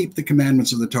 if you keep the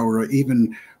commandments of the Torah,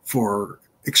 even for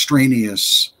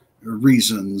extraneous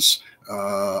reasons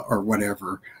or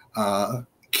whatever,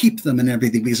 keep them and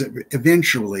everything, because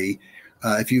eventually,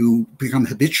 if you become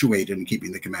habituated in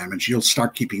keeping the commandments, you'll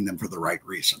start keeping them for the right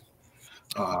reason.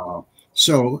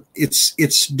 So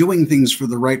it's doing things for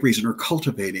the right reason, or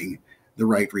cultivating the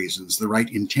right reasons, the right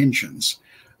intentions,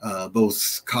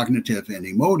 both cognitive and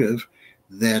emotive,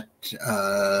 that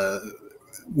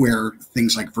where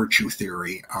things like virtue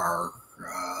theory are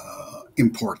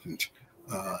important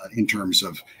in terms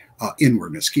of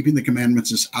inwardness. Keeping the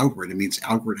commandments is outward. It means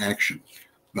outward action.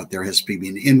 But there has to be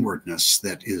an inwardness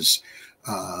that is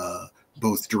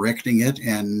both directing it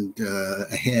and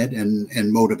ahead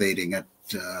and motivating it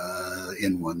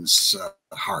in one's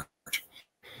heart.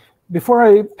 Before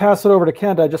I pass it over to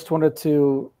Kent, I just wanted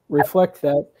to reflect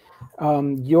that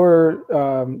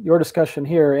your discussion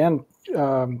here and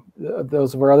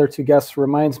those of our other 2 guests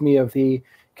reminds me of the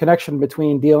connection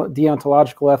between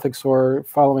deontological ethics, or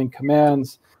following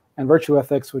commands, and virtue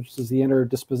ethics, which is the inner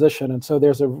disposition. And so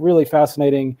there's a really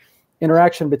fascinating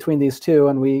interaction between these two,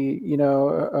 and we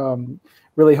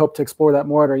really hope to explore that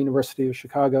more at our University of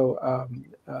Chicago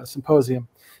symposium.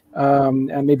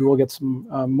 And maybe we'll get some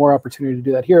more opportunity to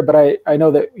do that here. But I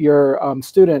know that your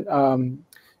student,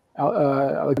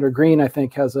 Alexander Green, I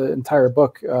think, has an entire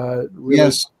book really,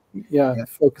 yes.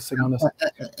 Focusing on this.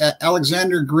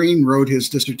 Alexander Green wrote his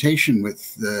dissertation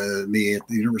with me at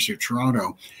the University of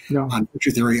Toronto on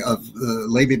virtue theory of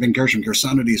Levi ben Gershon.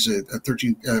 Gersonides, a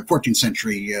 14th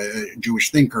century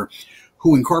Jewish thinker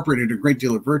who incorporated a great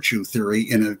deal of virtue theory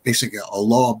in basically a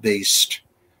law-based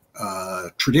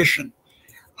tradition.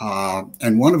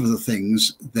 And one of the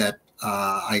things that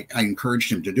I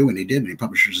encouraged him to do, and he did, and he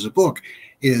published it as a book,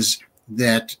 is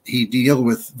that he deal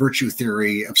with virtue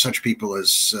theory of such people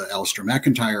as Alistair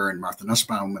McIntyre and Martha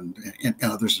Nussbaum and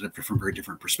others that have from very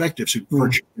different perspectives of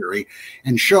virtue theory,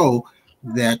 and show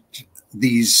that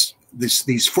these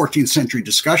 14th century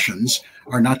discussions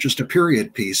are not just a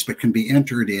period piece, but can be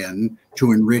entered in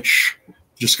to enrich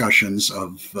discussions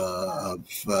of the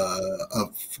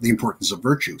importance of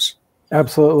virtues.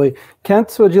 Absolutely.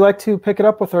 Kent, would you like to pick it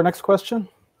up with our next question?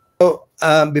 So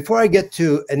before I get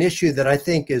to an issue that I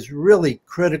think is really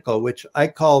critical, which I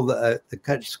call the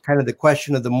kind of the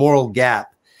question of the moral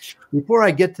gap, before I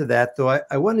get to that, though,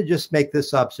 I want to just make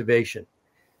this observation.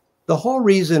 The whole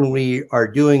reason we are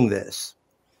doing this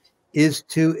is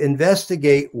to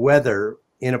investigate whether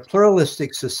in a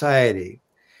pluralistic society,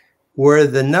 where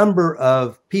the number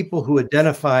of people who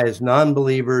identify as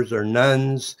non-believers or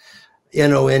nuns,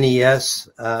 N-O-N-E-S,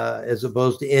 as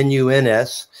opposed to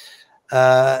N-U-N-S,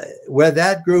 where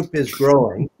that group is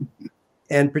growing,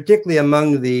 and particularly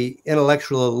among the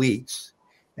intellectual elites.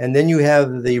 And then you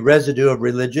have the residue of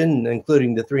religion,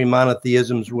 including the 3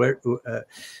 monotheisms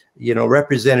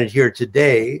represented here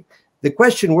today. The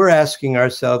question we're asking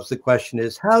ourselves, the question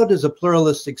is, how does a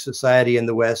pluralistic society in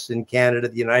the West, in Canada,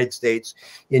 the United States,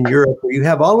 in Europe, where you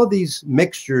have all of these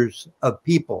mixtures of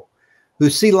people who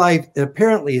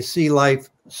apparently see life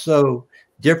so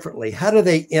differently, how do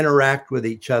they interact with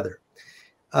each other?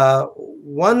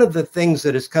 One of the things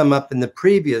that has come up in the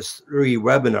previous 3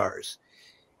 webinars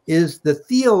is the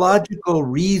theological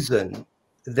reason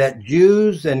that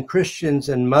Jews and Christians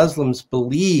and Muslims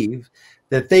believe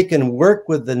that they can work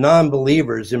with the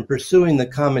non-believers in pursuing the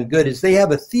common good is they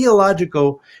have a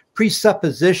theological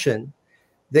presupposition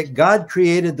that God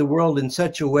created the world in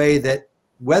such a way that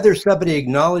whether somebody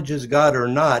acknowledges God or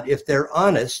not, if they're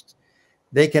honest,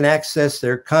 they can access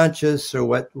their conscience or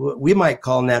what we might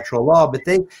call natural law, but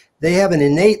they have an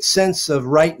innate sense of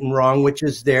right and wrong, which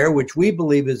is there, which we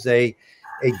believe is a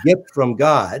gift from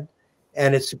God.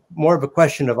 And it's more of a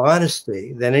question of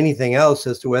honesty than anything else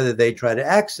as to whether they try to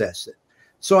access it.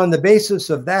 So on the basis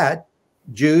of that,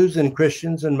 Jews and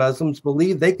Christians and Muslims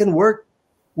believe they can work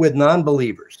with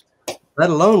non-believers, let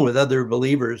alone with other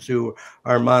believers who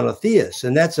are monotheists.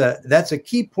 And that's a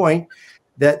key point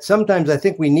that sometimes I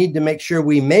think we need to make sure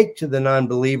we make to the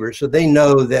non-believers so they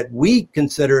know that we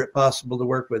consider it possible to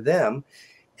work with them,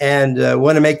 and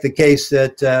want to make the case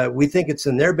that we think it's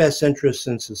in their best interest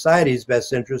and society's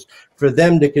best interest for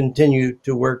them to continue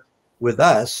to work with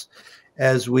us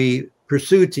as we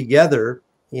pursue together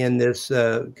in this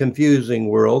confusing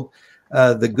world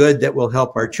the good that will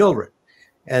help our children.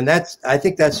 And I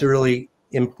think that's a really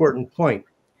important point.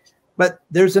 But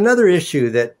there's another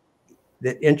issue that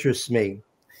interests me,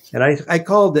 and I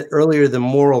called it earlier the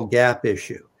moral gap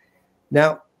issue.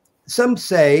 Now, some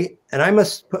say, and I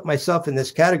must put myself in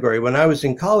this category, when I was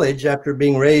in college, after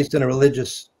being raised in a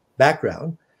religious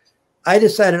background, I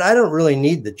decided I don't really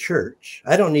need the church.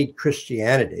 I don't need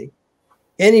Christianity.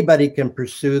 Anybody can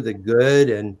pursue the good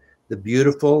and the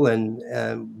beautiful and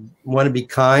want to be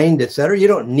kind, etc. You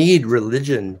don't need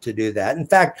religion to do that. In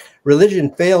fact,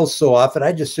 religion fails so often,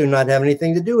 I just soon not have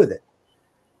anything to do with it.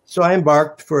 So I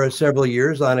embarked for several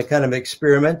years on a kind of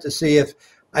experiment to see if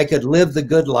I could live the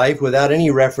good life without any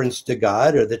reference to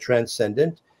God or the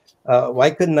transcendent. Why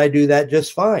couldn't I do that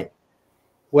just fine?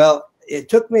 Well, it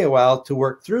took me a while to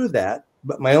work through that,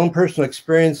 but my own personal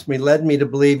experience led me to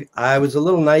believe I was a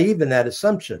little naive in that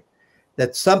assumption,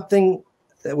 that something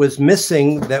that was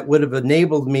missing that would have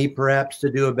enabled me perhaps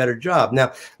to do a better job.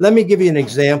 Now, let me give you an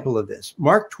example of this.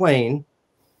 Mark Twain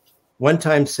one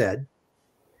time said,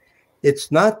 "It's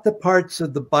not the parts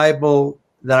of the Bible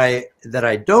that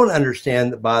I don't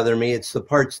understand that bother me, it's the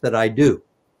parts that I do."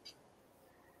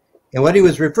 And what he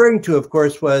was referring to, of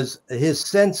course, was his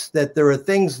sense that there are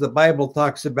things the Bible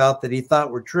talks about that he thought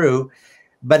were true,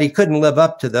 but he couldn't live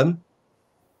up to them.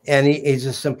 And he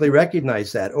just simply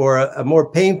recognized that. Or a more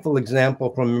painful example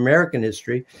from American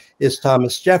history is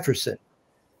Thomas Jefferson,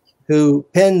 who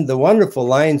penned the wonderful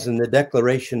lines in the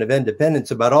Declaration of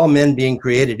Independence about all men being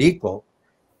created equal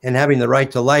and having the right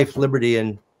to life, liberty,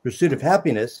 and pursuit of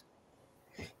happiness,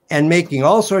 and making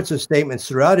all sorts of statements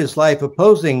throughout his life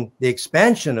opposing the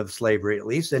expansion of slavery, at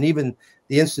least, and even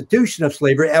the institution of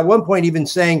slavery, at one point even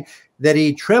saying that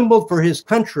he trembled for his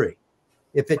country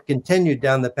if it continued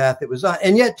down the path it was on.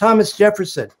 And yet Thomas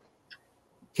Jefferson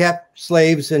kept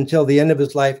slaves until the end of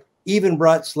his life, even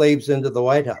brought slaves into the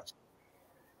White House.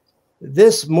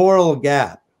 This moral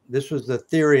gap, this was the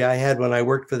theory I had when I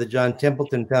worked for the John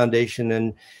Templeton Foundation,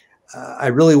 and I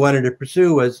really wanted to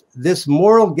pursue, was this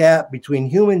moral gap between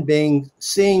human beings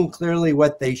seeing clearly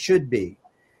what they should be,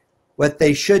 what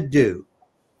they should do,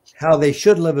 how they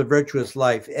should live a virtuous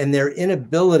life, and their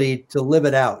inability to live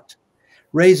it out,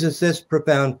 raises this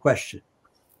profound question.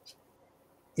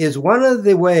 Is one of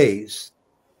the ways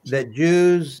that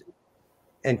Jews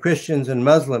and Christians and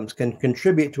Muslims can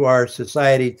contribute to our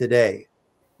society today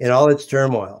in all its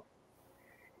turmoil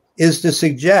is to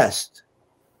suggest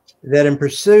that in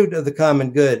pursuit of the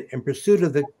common good, in pursuit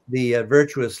of the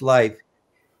virtuous life,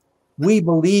 we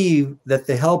believe that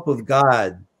the help of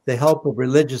God, the help of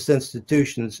religious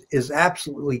institutions is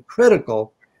absolutely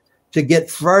critical to get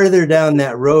farther down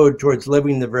that road towards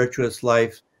living the virtuous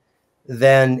life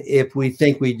than if we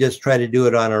think we just try to do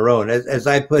it on our own. As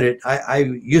I put it, I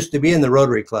used to be in the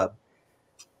Rotary Club,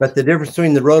 but the difference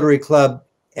between the Rotary Club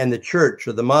and the church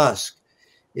or the mosque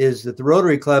is that the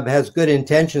Rotary Club has good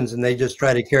intentions and they just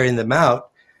try to carry them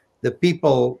out. The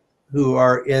people who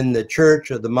are in the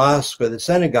church or the mosque or the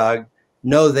synagogue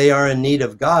know they are in need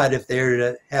of God if they're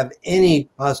to have any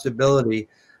possibility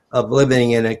of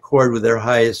living in accord with their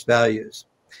highest values.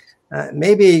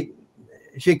 Maybe,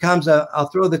 Shaykh Hamza, I'll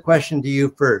throw the question to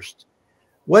you first.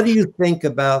 What do you think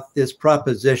about this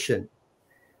proposition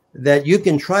that you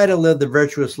can try to live the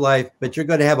virtuous life, but you're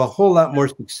going to have a whole lot more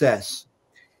success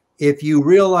if you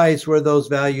realize where those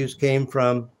values come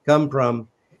from,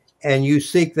 and you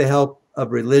seek the help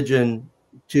of religion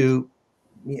to,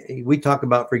 we talk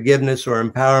about forgiveness or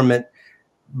empowerment,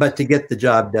 but to get the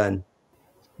job done?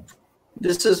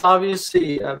 This is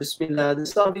obviously, Bismillah, this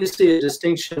is obviously a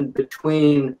distinction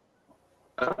between,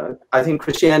 I think,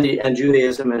 Christianity and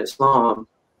Judaism and Islam.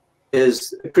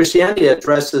 Is Christianity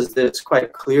addresses this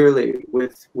quite clearly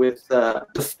with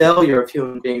the failure of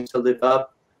human beings to live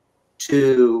up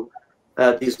to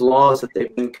these laws that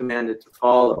they've been commanded to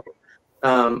follow.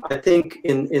 I think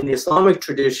in the Islamic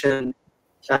tradition,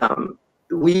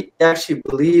 we actually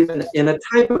believe in a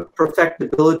type of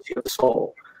perfectibility of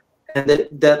soul, and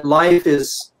that life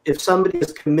is, if somebody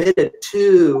is committed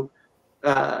to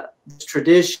this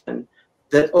tradition,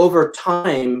 that over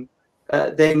time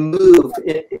they move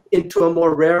into a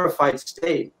more rarefied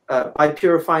state by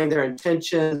purifying their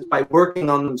intentions, by working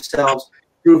on themselves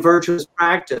through virtuous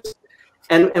practice.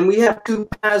 And we have two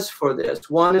paths for this.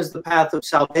 One is the path of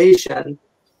salvation,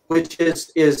 which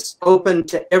is open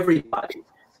to everybody.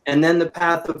 And then the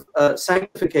path of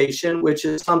sanctification, which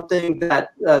is something that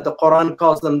the Quran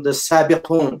calls them the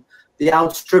sabiqun, the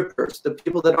outstrippers, the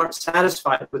people that aren't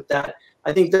satisfied with that.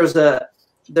 I think there's a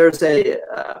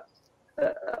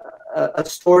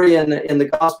story in the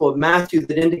Gospel of Matthew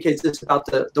that indicates this about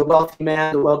the wealthy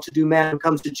man, the well-to-do man who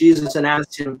comes to Jesus and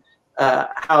asks him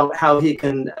how he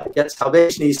can get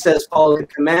salvation. He says, follow the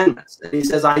commandments. And he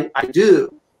says, I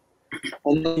do.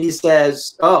 And then he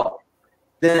says, oh,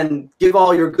 then give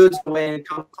all your goods away and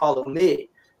come follow me.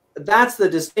 That's the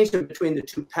distinction between the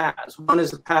two paths. One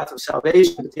is the path of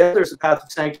salvation, but the other is the path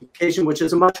of sanctification, which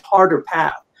is a much harder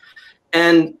path.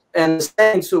 And the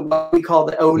saints, what we call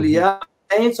the awliya,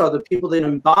 saints are the people that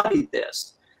embody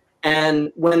this.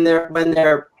 And when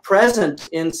they're present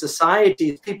in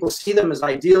society, people see them as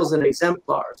ideals and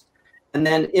exemplars and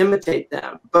then imitate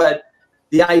them. But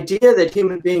the idea that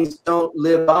human beings don't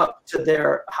live up to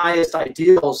their highest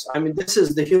ideals, I mean, this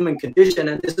is the human condition,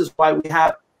 and this is why we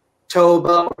have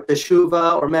Toba or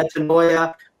Teshuva or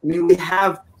Metanoia. I mean, we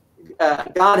have,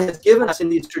 God has given us in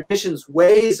these traditions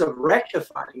ways of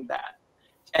rectifying that.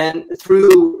 And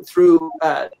through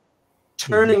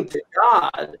turning to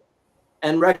God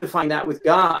and rectifying that with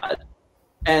God,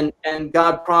 and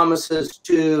God promises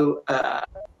to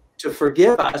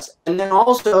forgive us, and then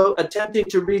also attempting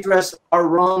to redress our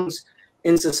wrongs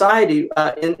in society.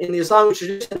 In the Islamic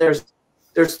tradition,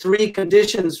 there's three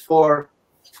conditions for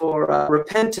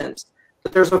repentance.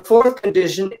 But there's a fourth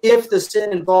condition if the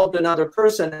sin involved another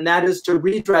person, and that is to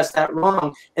redress that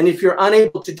wrong. And if you're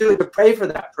unable to do it, to pray for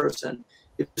that person.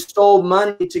 If you stole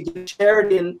money, to give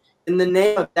charity in the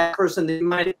name of that person that you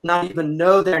might not even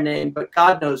know their name, but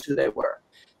God knows who they were.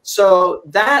 So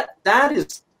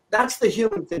that's the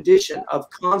human condition of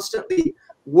constantly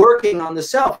working on the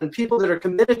self. And people that are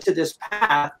committed to this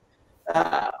path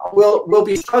will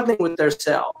be struggling with their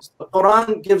selves. The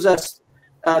Quran gives us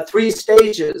three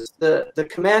stages: the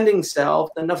commanding self,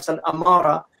 the nafs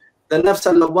al-amara, the nafs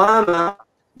al-lawama,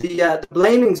 the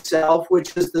blaming self,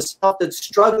 which is the self that's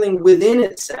struggling within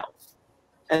itself.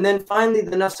 And then finally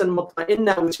the nafs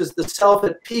al-mutma'inna, which is the self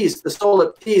at peace, the soul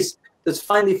at peace, that's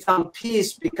finally found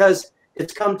peace because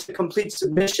it's come to complete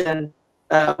submission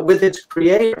with its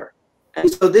creator.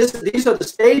 And so these are the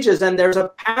stages, and there's a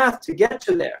path to get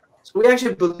to there. So we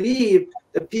actually believe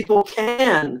that people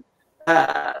can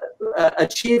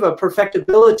achieve a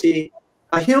perfectibility,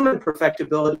 a human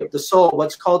perfectibility of the soul,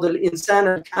 what's called an insan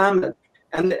al-kamil.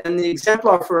 And the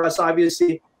exemplar for us,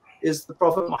 obviously, is the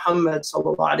Prophet Muhammad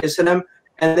sallallahu alaihi wasallam,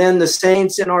 and then the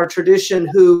saints in our tradition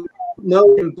who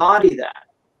embody that.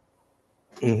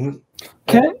 Mm-hmm.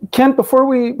 Ken,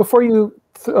 before you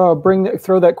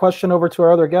throw that question over to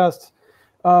our other guests,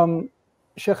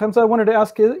 Shaykh Hamza, I wanted to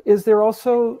ask: is there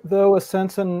also, though, a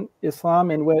sense in Islam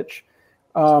in which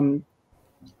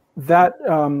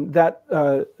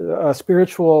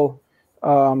spiritual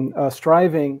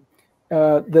striving,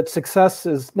 that success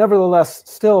is nevertheless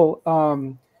still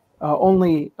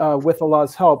only with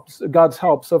Allah's help, God's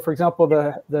help? So, for example,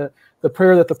 the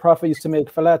prayer that the Prophet used to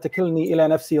make, فَلَا تَكِلْنِي إِلَى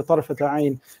نَفْسِي طَرْفَةَ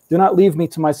عَيْنٍ, do not leave me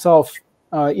to myself,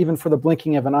 even for the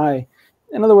blinking of an eye.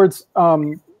 In other words,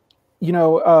 that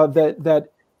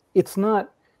it's not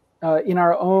in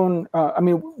our own. I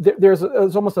mean, there's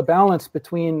almost a balance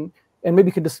between, and maybe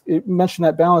you could just mention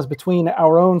that balance between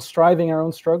our own striving, our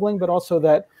own struggling, but also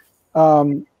that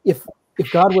if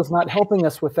God was not helping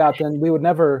us with that, then we would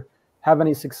never have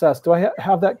any success. Do I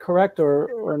have that correct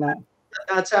or not?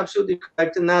 That's absolutely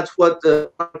correct, and that's what the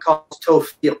Quran calls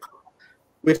tawfiq,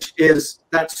 which is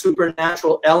that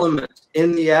supernatural element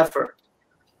in the effort.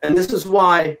 And this is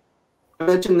why I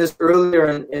mentioned this earlier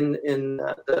in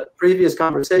the previous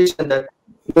conversation, that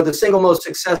the single most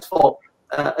successful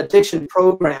addiction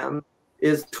program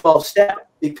is 12-step,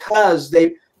 because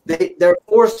they're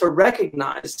forced to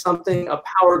recognize something, a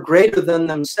power greater than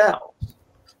themselves.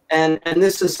 And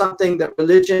this is something that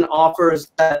religion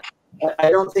offers that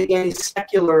I don't think any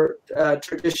secular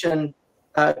tradition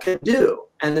can do.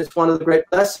 And it's one of the great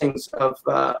blessings of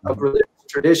religious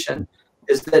tradition,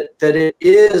 is that it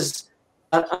is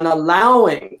an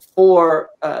allowing for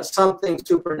something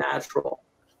supernatural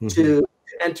to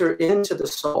enter into the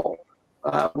soul.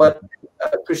 What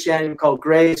Christianity called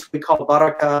grace, we call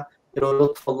barakah,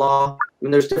 lutfullah. I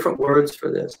mean, there's different words for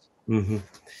this.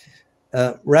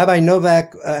 Rabbi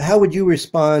Novak, how would you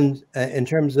respond in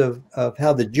terms of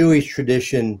how the Jewish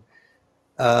tradition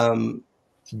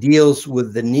deals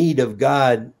with the need of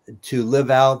God to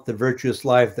live out the virtuous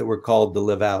life that we're called to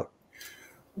live out?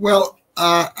 Well,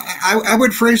 I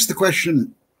would phrase the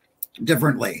question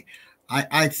differently.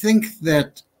 I think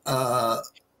that the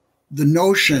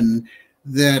notion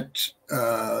that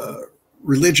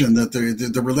religion, that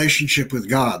the relationship with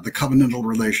God, the covenantal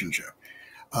relationship,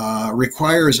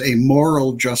 requires a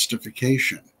moral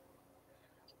justification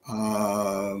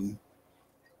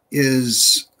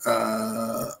is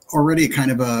already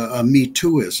kind of a Me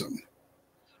Tooism.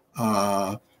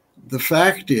 The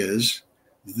fact is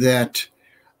that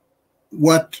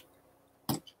what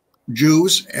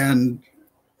Jews and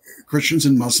Christians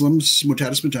and Muslims,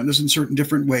 mutatis mutandis in certain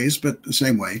different ways, but the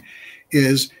same way,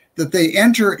 is that they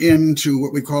enter into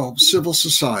what we call civil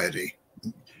society,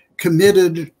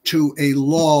 committed to a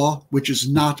law which is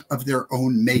not of their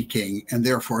own making and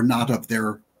therefore not of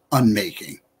their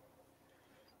unmaking.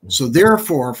 So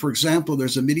therefore, for example,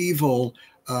 there's a medieval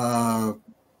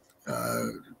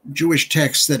Jewish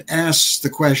text that asks the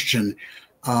question,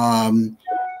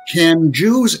 can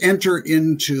Jews enter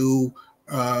into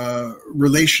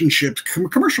relationships,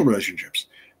 commercial relationships,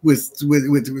 with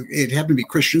it happened to be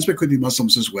Christians, but it could be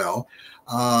Muslims as well,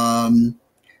 that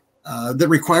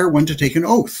require one to take an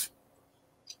oath?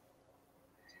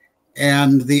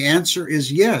 And the answer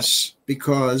is yes,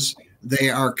 because they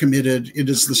are committed, it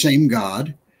is the same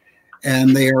God,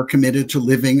 and they are committed to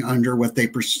living under what they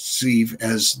perceive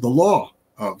as the law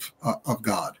of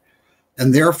God.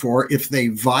 And therefore, if they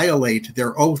violate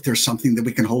their oath, there's something that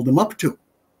we can hold them up to.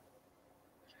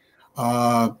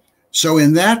 So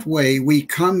in that way, we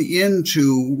come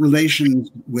into relations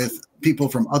with people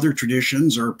from other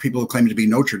traditions or people who claim to be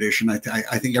no tradition. I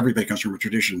think everybody comes from a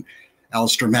tradition.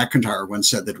 Alistair McIntyre once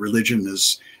said that religion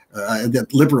is,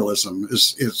 that liberalism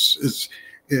is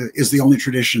the only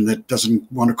tradition that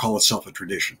doesn't want to call itself a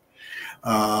tradition.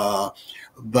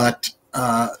 But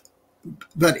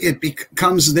it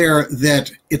becomes there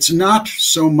that it's not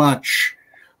so much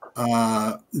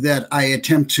that I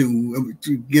attempt to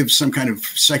give some kind of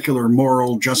secular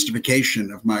moral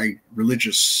justification of my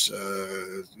religious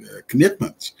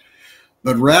commitments,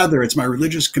 but rather it's my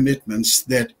religious commitments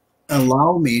that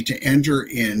allow me to enter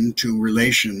into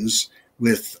relations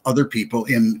with other people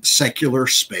in secular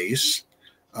space,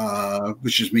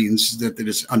 which just means that it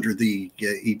is under the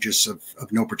aegis of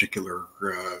no particular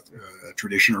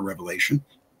tradition or revelation,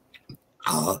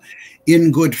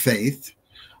 in good faith,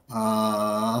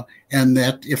 and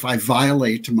that if I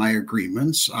violate my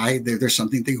agreements, there's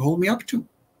something they hold me up to.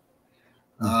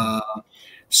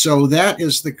 So that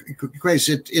is the case.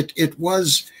 It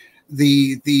was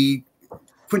the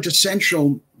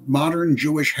quintessential modern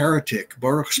Jewish heretic,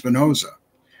 Baruch Spinoza,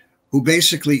 who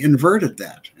basically inverted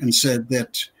that and said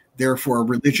that therefore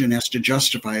religion has to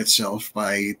justify itself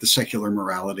by the secular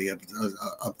morality of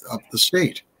the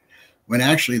state, when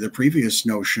actually the previous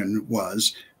notion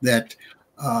was that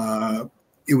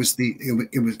it was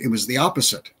the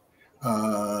opposite.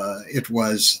 It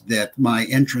was that my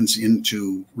entrance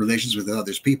into relations with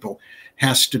others people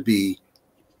has to be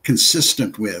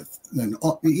consistent with and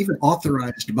even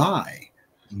authorized by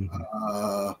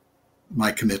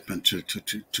my commitment to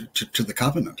the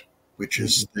covenant, which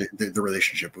is the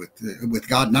relationship with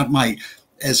God, not my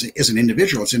as an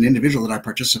individual. It's an individual that I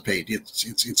participate.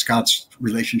 It's God's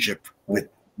relationship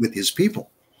with His people.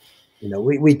 You know,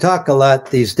 we talk a lot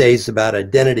these days about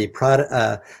identity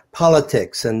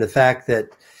politics and the fact that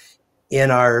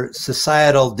in our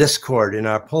societal discord, in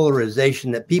our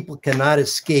polarization, that people cannot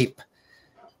escape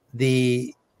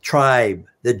the tribe,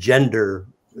 the gender,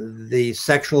 the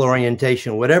sexual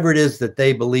orientation, whatever it is that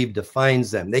they believe defines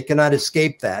them. They cannot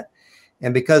escape that.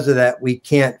 And because of that, we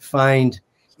can't find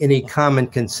any common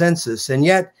consensus. And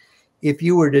yet, if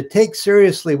you were to take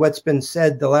seriously what's been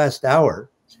said the last hour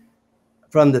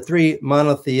from the three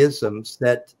monotheisms,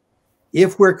 that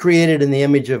if we're created in the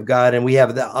image of God and we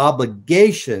have the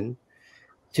obligation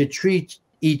to treat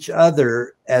each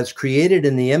other as created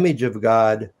in the image of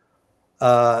God,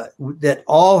 that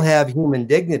all have human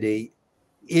dignity,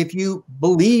 if you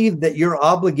believe that you're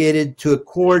obligated to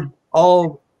accord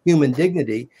all human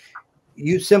dignity,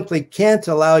 you simply can't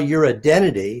allow your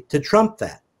identity to trump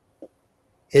that.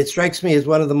 It strikes me as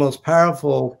one of the most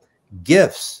powerful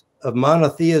gifts of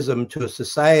monotheism to a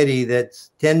society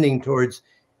that's tending towards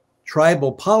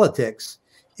tribal politics,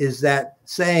 is that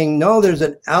saying, no, there's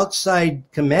an outside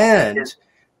command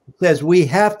that says we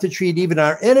have to treat even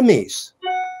our enemies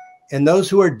and those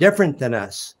who are different than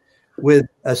us with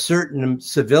a certain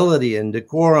civility and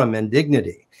decorum and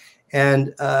dignity.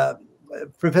 And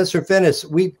Professor Finnis,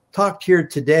 we talked here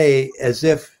today as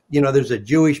if, there's a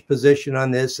Jewish position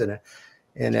on this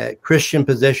and a Christian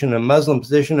position, a Muslim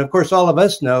position. Of course, all of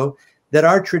us know that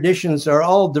our traditions are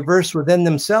all diverse within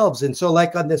themselves. And so,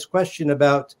 like on this question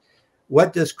about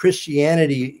what does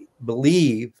Christianity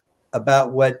believe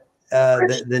about what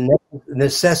the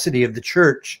necessity of the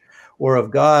church or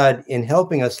of God in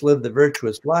helping us live the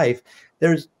virtuous life,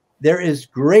 there is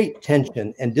great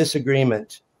tension and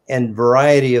disagreement and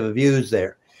variety of views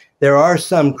there. There are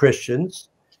some Christians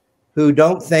who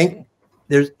don't think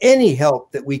there's any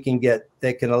help that we can get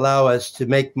that can allow us to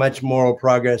make much moral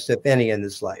progress, if any, in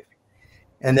this life.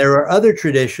 And there are other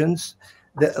traditions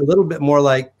that a little bit more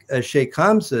like Shaykh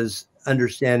Hamza's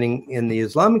understanding in the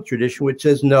Islamic tradition, which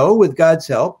says, no, with God's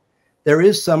help, there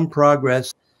is some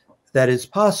progress that is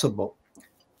possible.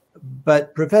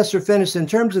 But Professor Finnis, in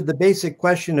terms of the basic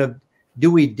question of, do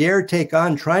we dare take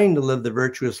on trying to live the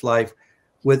virtuous life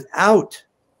without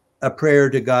a prayer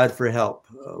to God for help?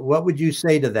 What would you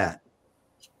say to that?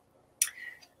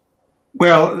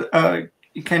 Well,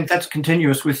 Ken, that's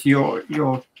continuous with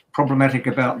your problematic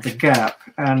about the gap.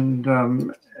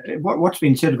 And what's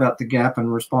been said about the gap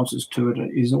and responses to it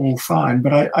is all fine.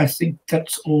 But I think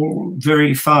that's all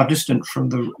very far distant from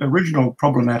the original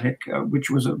problematic, which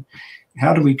was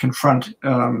how do we confront,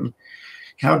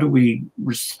 how do we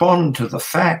respond to the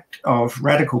fact of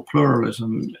radical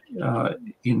pluralism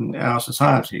in our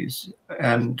societies,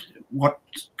 and what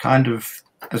kind of,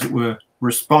 as it were,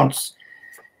 response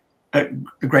a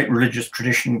great religious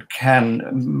tradition can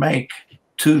make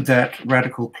to that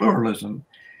radical pluralism.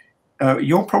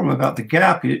 Your problem about the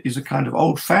gap is a kind of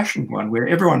old-fashioned one where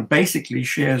everyone basically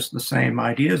shares the same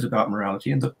ideas about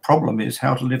morality, and the problem is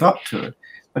how to live up to it.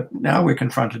 But now we're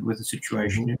confronted with a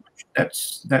situation in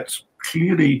which that's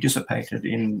clearly dissipated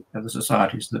in the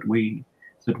societies that we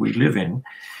live in.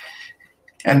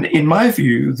 And in my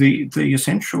view, the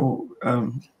essential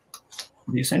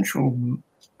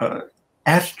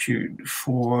attitude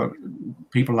for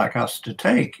people like us to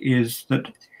take is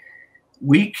that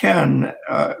we can,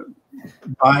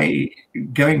 by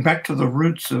going back to the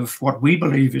roots of what we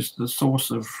believe is the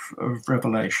source of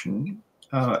revelation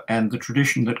and the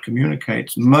tradition that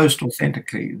communicates most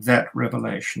authentically that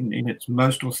revelation in its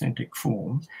most authentic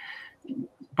form,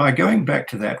 by going back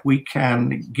to that, we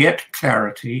can get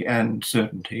clarity and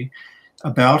certainty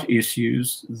about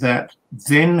issues that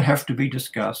then have to be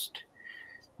discussed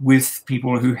with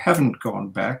people who haven't gone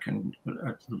back and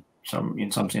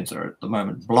in some sense are at the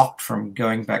moment blocked from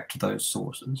going back to those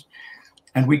sources.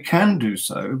 And we can do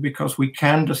so because we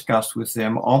can discuss with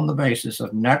them on the basis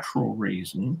of natural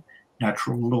reason,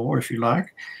 natural law, if you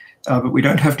like, but we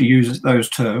don't have to use those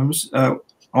terms,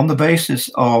 on the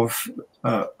basis of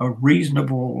a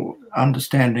reasonable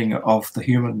understanding of the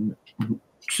human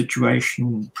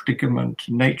situation, predicament,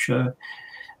 nature,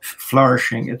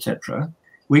 flourishing, etc.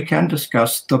 We can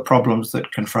discuss the problems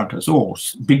that confront us all,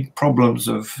 big problems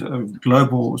of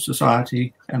global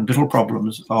society and little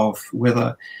problems of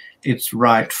whether it's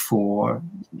right for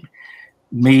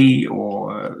me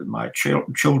or my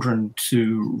children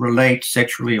to relate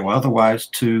sexually or otherwise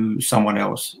to someone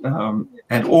else.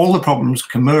 And all the problems,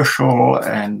 commercial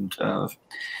and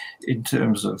in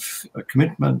terms of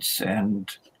commitments and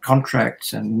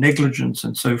contracts and negligence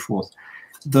and so forth,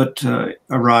 that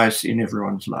arise in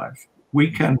everyone's life. We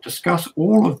can discuss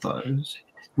all of those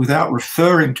without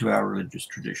referring to our religious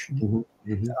tradition,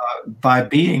 by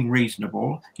being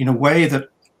reasonable in a way that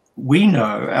we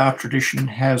know our tradition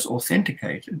has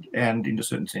authenticated and, in a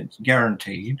certain sense,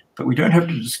 guaranteed, but we don't have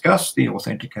to discuss the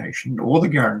authentication or the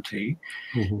guarantee.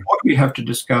 What we have to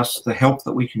discuss the help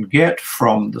that we can get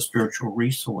from the spiritual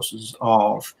resources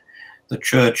of the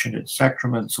church and its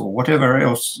sacraments or whatever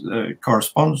else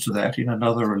corresponds to that in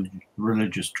another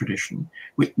religious tradition.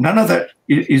 None of that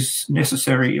is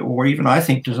necessary or even, I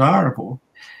think, desirable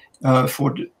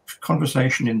for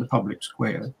conversation in the public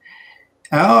square.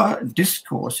 Our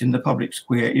discourse in the public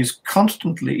square is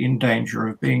constantly in danger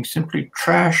of being simply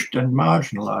trashed and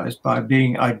marginalized by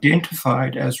being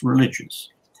identified as religious.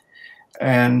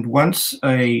 And once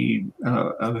a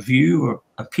view or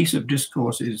a piece of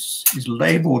discourse is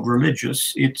labeled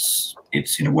religious, it's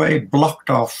in a way blocked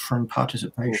off from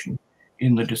participation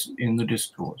in the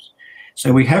discourse.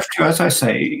 So we have to, as I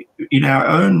say, in our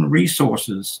own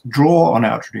resources, draw on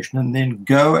our tradition and then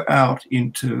go out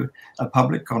into a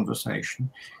public conversation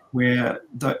where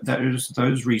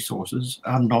those resources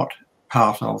are not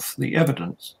part of the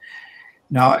evidence.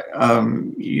 Now,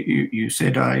 you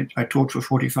said I taught for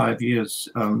 45 years,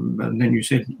 and then you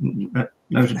said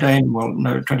Notre Dame, well,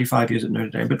 no, 25 years at Notre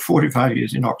Dame, but 45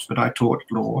 years in Oxford. I taught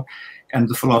law and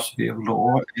the philosophy of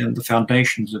law and the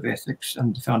foundations of ethics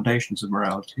and the foundations of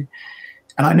morality.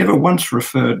 And I never once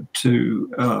referred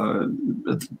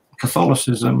to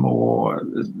Catholicism or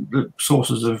the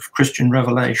sources of Christian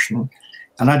revelation,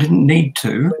 and I didn't need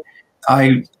to.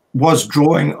 I was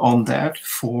drawing on that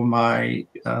for my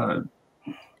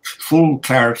full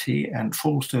clarity and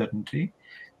full certainty,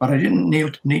 but I didn't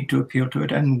need to appeal to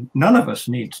it, and none of us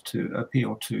needs to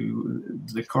appeal to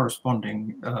the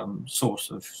corresponding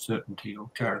source of certainty or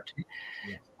clarity.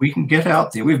 Yeah. We can get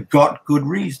out there. We've got good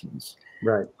reasons.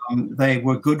 Right. They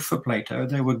were good for Plato.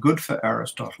 They were good for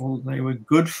Aristotle. They were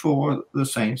good for the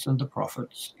saints and the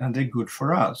prophets, and they're good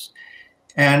for us.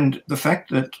 And the fact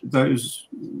that those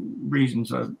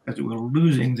reasons are, as it were,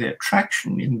 losing their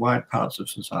traction in wide parts of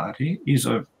society is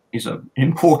an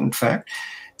important fact.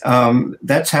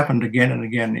 That's happened again and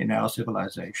again in our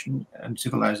civilization, and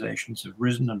civilizations have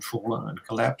risen and fallen and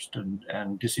collapsed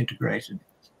and disintegrated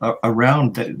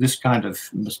around this kind of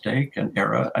mistake and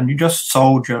error, and you just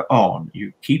soldier on.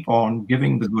 You keep on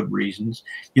giving the good reasons,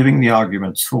 giving the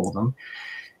arguments for them,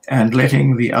 and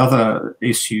letting the other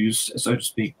issues, so to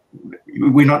speak,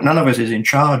 none of us is in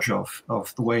charge of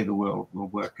the way the world will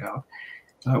work out.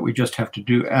 We just have to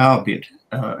do our bit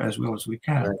as well as we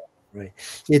can. Right. Right.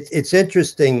 It's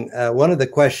interesting. One of the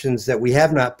questions that we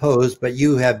have not posed, but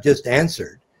you have just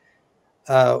answered,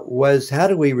 was how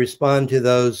do we respond to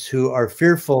those who are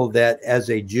fearful that as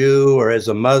a Jew or as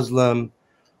a Muslim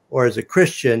or as a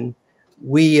Christian,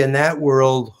 we in that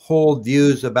world hold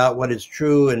views about what is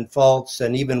true and false,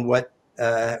 and even whether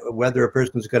a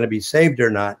person is going to be saved or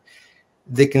not.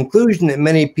 The conclusion that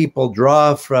many people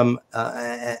draw from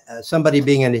somebody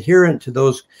being an adherent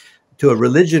to a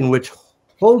religion which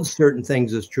holds certain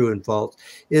things as true and false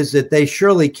is that they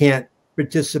surely can't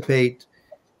participate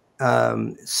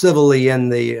civilly in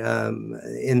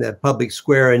the public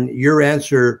square. And your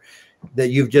answer that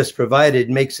you've just provided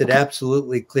makes it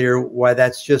absolutely clear why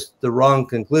that's just the wrong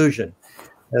conclusion.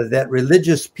 That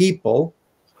religious people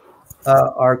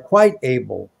are quite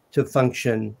able to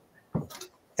function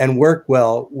and work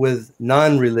well with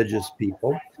non-religious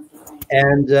people.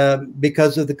 And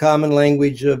because of the common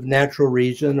language of natural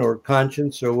reason or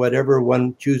conscience or whatever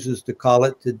one chooses to call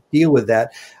it to deal with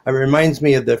that. It reminds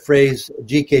me of the phrase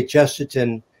G.K.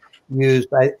 Chesterton used.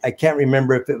 I can't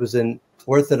remember if it was in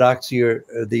Orthodoxy or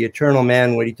The Eternal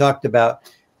Man, when he talked about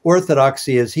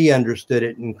orthodoxy as he understood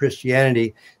it in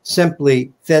Christianity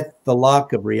simply fit the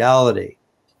lock of reality.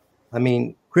 I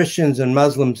mean, Christians and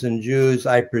Muslims and Jews,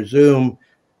 I presume,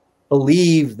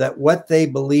 believe that what they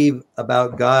believe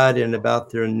about God and about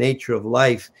their nature of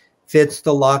life fits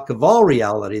the lock of all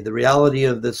reality, the reality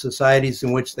of the societies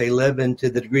in which they live, and to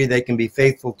the degree they can be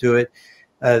faithful to it,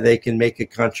 they can make a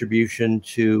contribution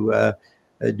to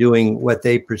doing what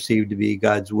they perceive to be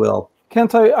God's will.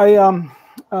 Kent, I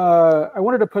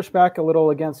wanted to push back a little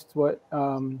against what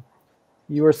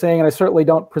you were saying, and I certainly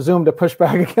don't presume to push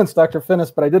back against Dr.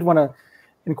 Finnis, but I did want to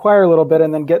inquire a little bit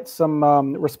and then get some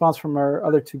response from our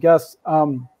other two guests.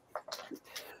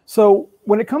 So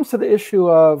when it comes to the issue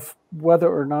of whether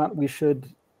or not we should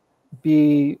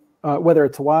be, whether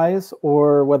it's wise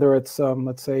or whether it's,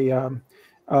 let's say,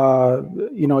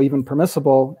 even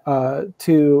permissible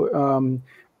to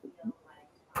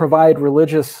provide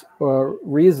religious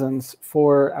reasons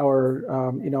for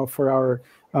our,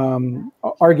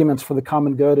 arguments for the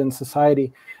common good in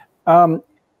society,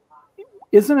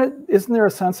 isn't there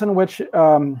a sense in which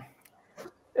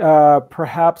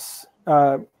perhaps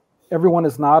everyone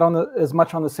is not as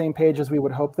much on the same page as we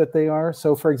would hope that they are?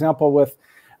 So, for example, with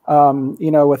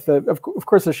of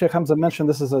course, as Shaykh Hamza mentioned,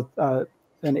 this is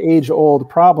an age-old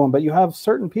problem, but you have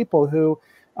certain people who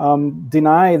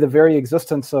deny the very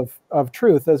existence of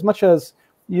truth. As much as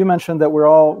you mentioned that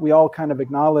we all kind of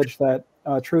acknowledge that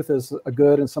truth is a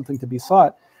good and something to be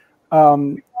sought.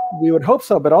 We would hope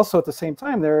so, but also at the same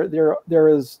time, there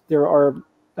are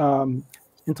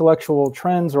intellectual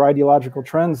trends or ideological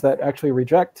trends that actually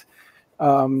reject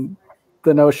the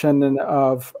notion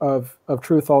of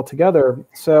truth altogether.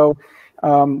 So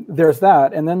there's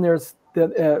that, and then there's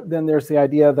the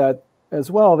idea that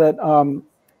as well that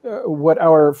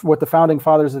what the founding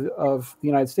fathers of the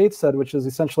United States said, which is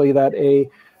essentially that a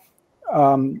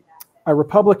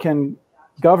Republican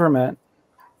government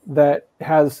that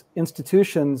has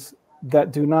institutions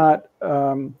that do not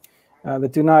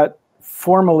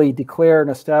formally declare an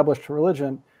established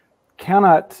religion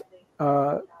cannot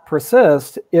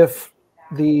persist if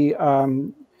the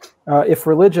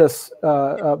religious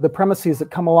the premises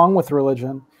that come along with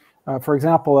religion, for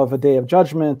example, of a day of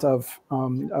judgment, of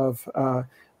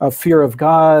fear of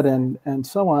God, and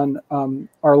so on,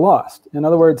 are lost. In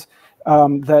other words,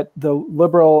 that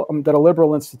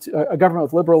a government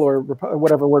with liberal or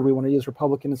whatever word we want to use,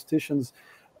 Republican institutions,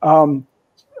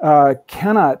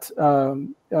 cannot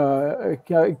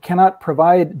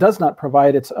provide, does not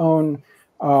provide its own,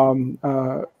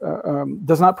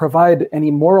 does not provide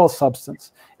any moral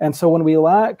substance. And so when we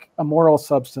lack a moral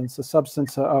substance, the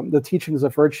substance, the teachings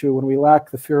of virtue, when we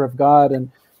lack the fear of God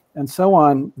and so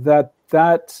on, that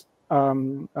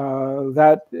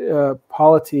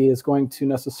polity is going to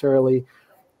necessarily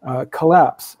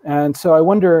collapse. And so I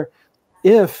wonder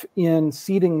if, in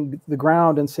ceding the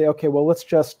ground and say, okay, well, let's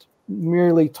just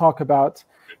merely talk about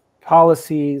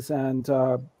policies and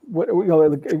or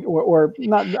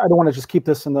not. I don't want to just keep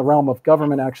this in the realm of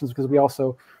government actions, because we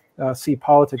also see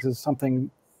politics as something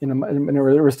in an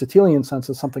Aristotelian sense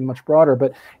as something much broader.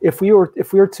 But if we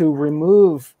were to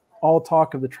remove all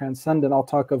talk of the transcendent, all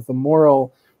talk of the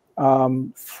moral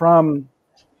from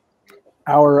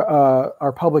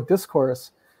our public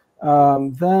discourse,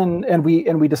 then and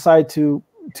we decide to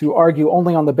argue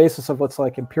only on the basis of what's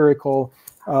like empirical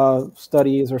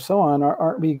studies or so on,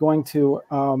 aren't we going to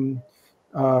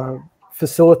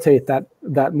facilitate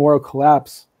that moral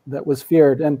collapse that was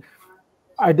feared? And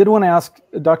I did want to ask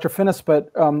Dr. Finnis,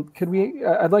 but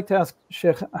I'd like to ask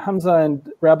Shaykh Hamza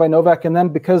and Rabbi Novak, and then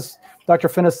because Dr.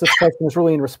 Finnis, this question is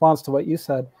really in response to what you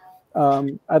said,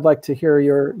 I'd like to hear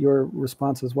your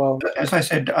response as well. As I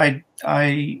said,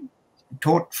 I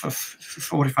taught for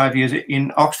 45 years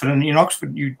in Oxford, and in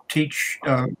Oxford you teach,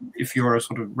 if you're a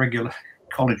sort of regular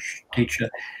college teacher,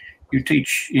 you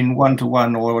teach in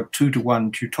 1-to-1 or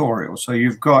 2-to-1 tutorial. So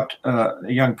you've got a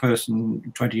young person,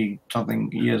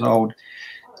 20-something years old,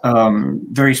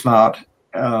 very smart,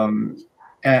 for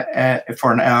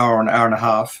an hour and a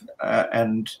half,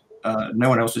 and no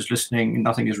one else is listening,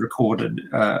 nothing is recorded,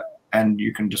 and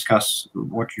you can discuss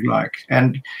what you like.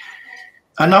 And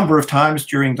a number of times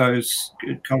during those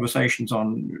conversations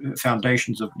on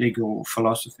foundations of legal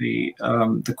philosophy,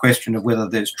 the question of whether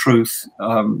there's truth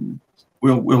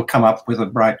will come up with a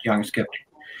bright young skeptic.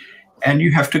 And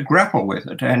you have to grapple with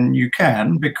it, and you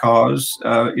can, because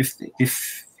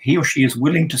if he or she is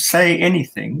willing to say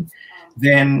anything,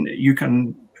 then you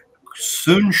can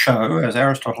soon show, as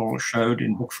Aristotle showed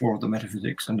in Book 4 of the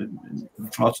Metaphysics, and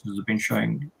philosophers have been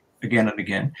showing again and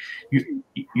again,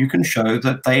 you can show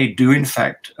that they do in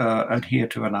fact adhere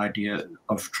to an idea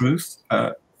of truth.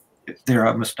 There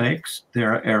are mistakes,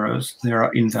 there are errors, there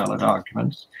are invalid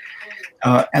arguments,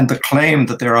 and the claim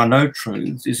that there are no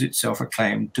truths is itself a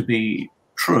claim to be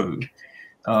true.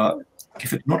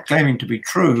 If it's not claiming to be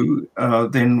true,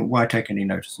 then why take any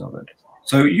notice of it?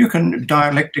 So you can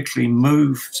dialectically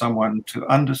move someone to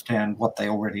understand what they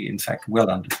already in fact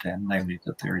well understand, namely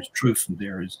that there is truth and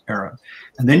there is error.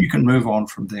 And then you can move on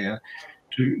from there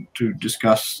to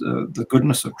discuss the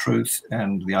goodness of truth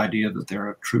and the idea that there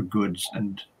are true goods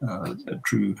and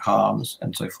true harms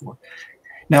and so forth.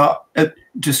 Now,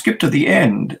 to skip to the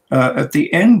end, at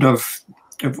the end of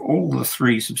all the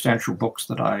 3 substantial books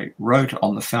that I wrote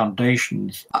on the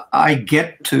foundations, I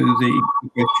get to the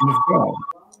question of God.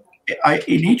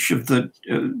 In each of the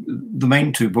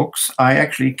main 2 books, I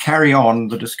actually carry on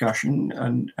the discussion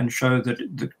and show that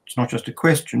it's not just a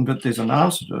question, but there's an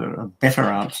answer, a better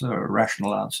answer, a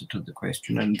rational answer to the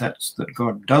question, and that's that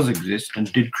God does exist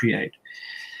and did create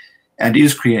and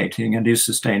is creating and is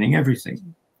sustaining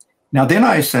everything. Now then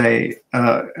I say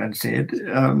and said,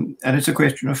 and it's a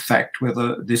question of fact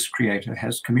whether this creator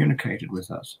has communicated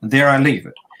with us. And there I leave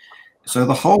it. So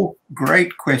the whole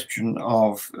great question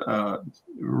of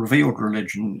revealed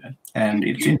religion and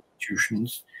its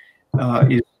institutions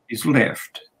is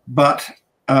left. But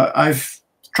I've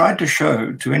tried to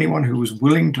show to anyone who was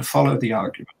willing to follow the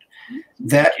argument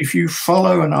that if you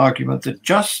follow an argument that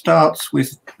just starts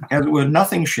with, as it were,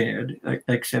 nothing shared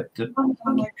except that you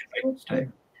can make a mistake,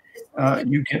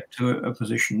 you get to a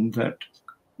position that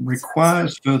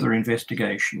requires further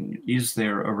investigation. Is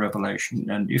there a revelation?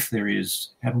 And if there is,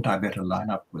 hadn't I better line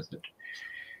up with it?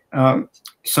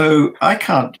 So I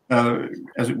can't,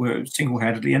 as it were,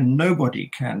 single-handedly, and nobody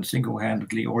can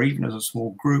single-handedly, or even as a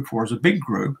small group or as a big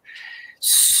group,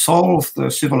 solve the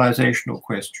civilizational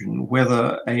question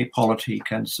whether a polity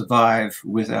can survive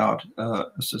without a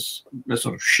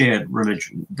sort of shared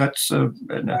religion. That's a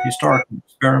historical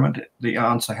experiment. The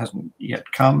answer hasn't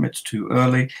yet come. It's too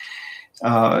early.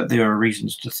 There are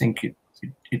reasons to think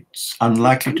it's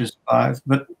unlikely to survive,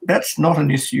 but that's not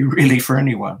an issue really for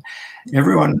anyone.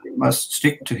 Everyone must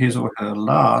stick to his or her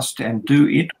last and do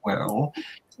it well.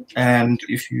 And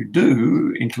if you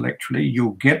do intellectually,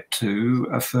 you'll get to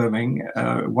affirming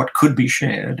what could be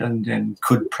shared and then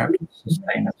could perhaps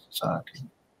sustain a society.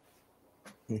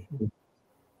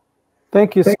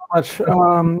 Thank you so much.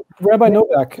 Rabbi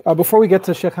Novak, before we get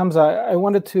to Sheikh Hamza, I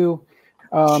wanted to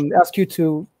ask you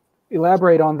to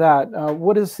elaborate on that.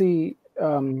 What is the,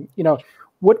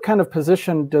 what kind of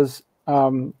position does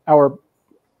our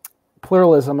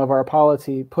pluralism of our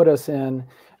polity put us in,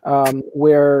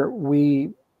 where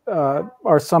we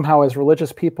are somehow, as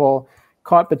religious people,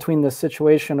 caught between the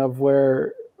situation of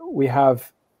where we have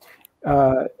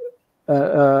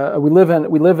we live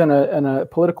in a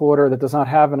political order that does not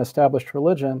have an established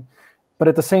religion, but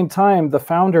at the same time, the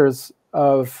founders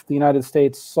of the United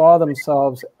States saw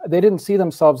themselves, they didn't see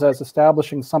themselves as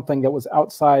establishing something that was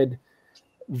outside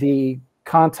the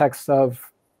context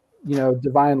of,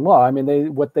 divine law. I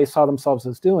mean, what they saw themselves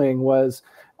as doing was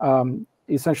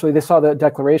essentially, they saw the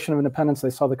Declaration of Independence, they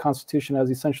saw the Constitution as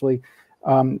essentially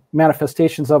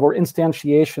manifestations of or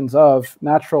instantiations of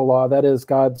natural law, that is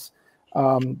God's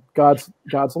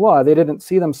law. They didn't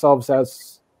see themselves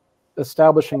as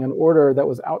establishing an order that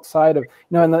was outside of,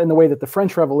 in the way that the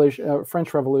French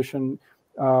Revolution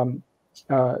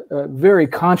very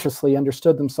consciously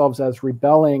understood themselves as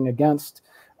rebelling against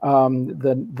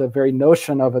the very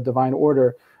notion of a divine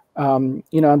order. And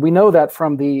we know that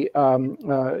from the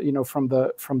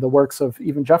from the works of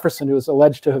even Jefferson, who is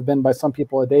alleged to have been by some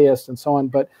people a deist and so on,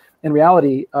 but in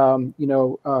reality,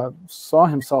 saw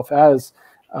himself as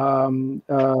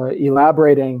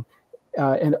elaborating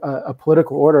a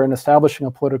political order and establishing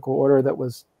a political order that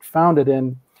was founded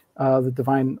in the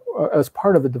divine, as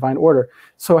part of the divine order.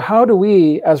 So how do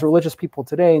we, as religious people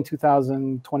today in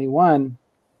 2021,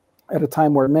 at a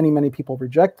time where many, many people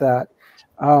reject that,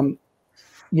 how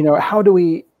do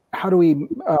we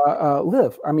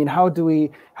live? I mean, how do we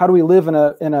live in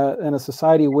a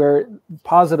society where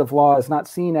positive law is not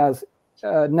seen as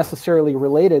necessarily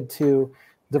related to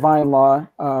divine law,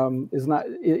 is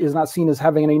not seen as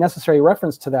having any necessary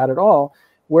reference to that at all?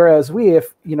 Whereas we,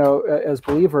 if as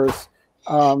believers,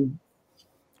 I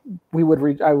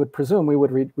would presume we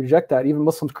would reject that. Even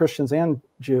Muslims, Christians, and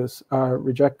Jews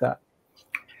reject that.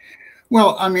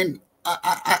 Well, I mean,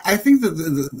 I think that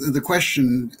the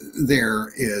question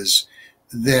there is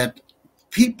that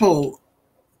people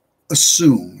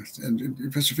assume, and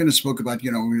Professor Finnis spoke about,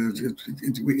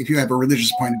 if you have a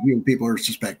religious point of view, people are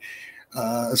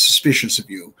suspicious of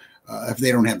you if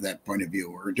they don't have that point of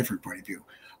view or a different point of view,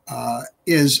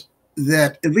 is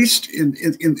that at least in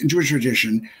Jewish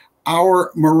tradition,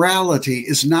 our morality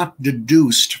is not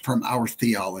deduced from our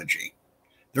theology.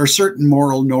 There are certain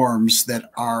moral norms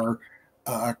that are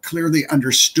clearly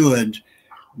understood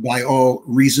by all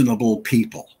reasonable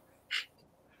people.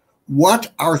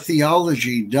 What our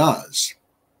theology does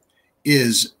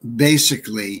is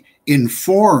basically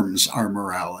informs our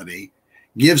morality,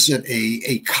 gives it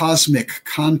a cosmic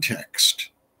context,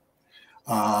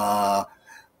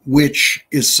 which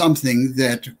is something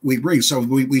that we bring. So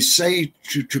we say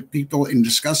to people in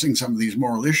discussing some of these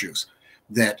moral issues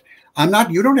that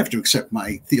you don't have to accept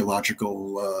my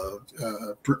theological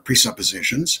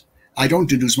presuppositions. I don't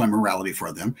deduce my morality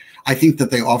for them. I think that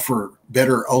they offer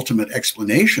better ultimate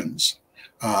explanations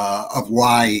of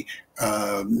why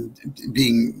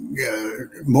being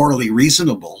morally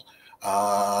reasonable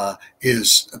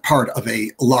is part of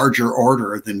a larger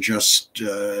order than just,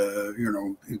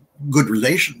 good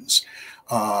relations.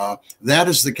 That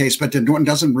is the case, but one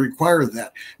doesn't require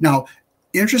that. Now,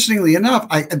 interestingly enough,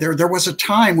 there was a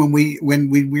time when we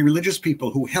religious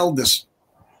people who held this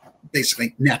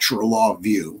basically natural law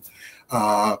view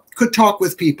could talk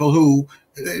with people who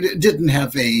didn't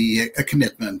have a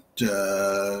commitment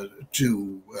to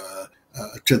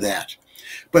that.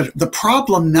 But the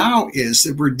problem now is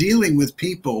that we're dealing with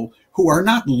people who are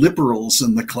not liberals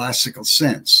in the classical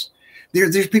sense.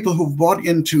 There's people who've bought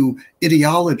into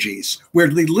ideologies where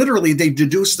they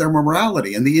deduce their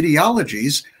morality, and the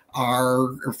ideologies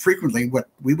are frequently what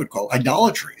we would call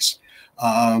idolatries.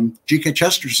 G.K.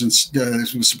 Chesterton,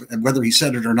 whether he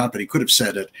said it or not, but he could have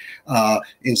said it,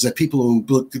 is that people who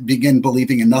begin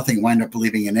believing in nothing wind up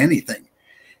believing in anything.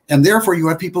 And therefore, you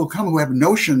have people who have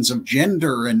notions of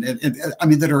gender and I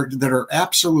mean, that are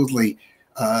absolutely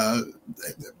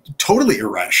totally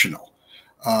irrational,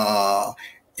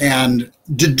 and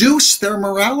deduce their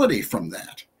morality from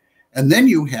that. And then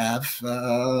you have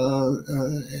a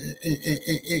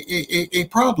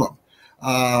problem.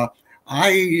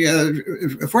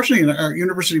 Fortunately, in our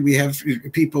university, we have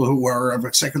people who are of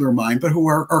a secular mind, but who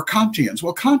are Kantians.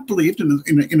 Well, Kant believed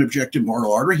in objective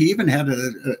moral order. He even had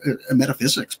a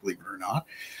metaphysics, believe it or not,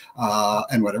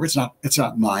 and whatever. It's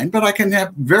not mine, but I can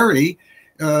have very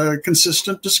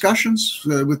consistent discussions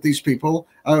with these people.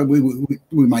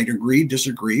 We might agree,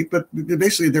 disagree, but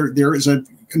basically there is a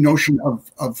notion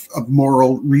of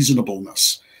moral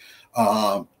reasonableness,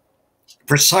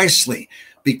 precisely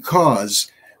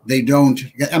because they don't.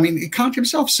 I mean, Kant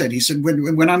himself said, he said,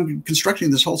 when I'm constructing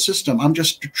this whole system, I'm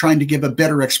just trying to give a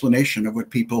better explanation of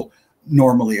what people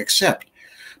normally accept.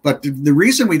 But the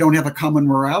reason we don't have a common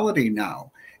morality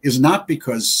now is not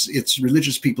because it's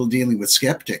religious people dealing with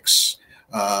skeptics.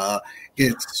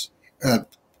 It's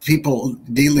people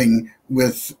dealing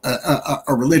with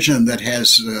a religion that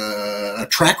has a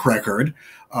track record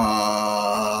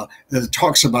that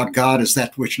talks about God as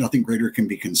that which nothing greater can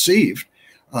be conceived.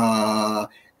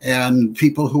 And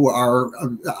people who are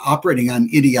operating on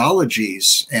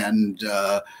ideologies and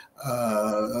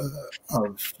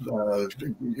of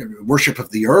worship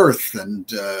of the earth and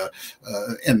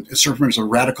certain forms of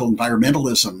radical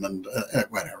environmentalism and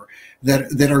whatever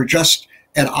that are just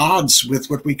at odds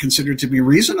with what we consider to be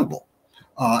reasonable,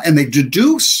 and they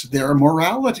deduce their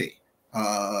morality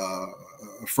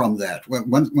from that.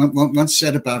 Once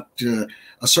said about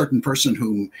a certain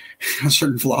person a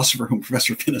certain philosopher whom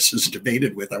Professor Finnis has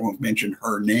debated with, I won't mention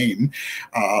her name,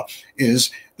 is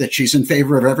that she's in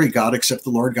favor of every God except the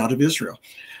Lord God of Israel.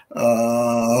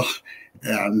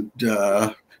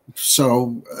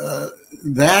 So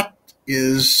that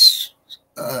is,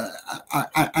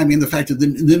 I mean, the fact that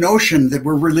the notion that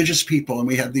we're religious people and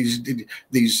we have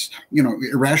these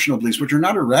irrational beliefs, which are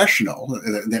not irrational,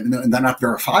 they're not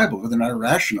verifiable, but they're not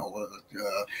irrational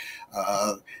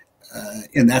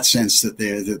in that sense that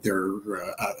they're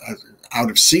out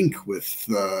of sync with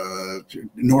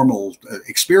normal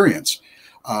experience,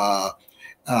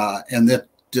 and that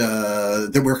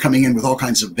we're coming in with all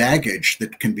kinds of baggage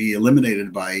that can be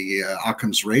eliminated by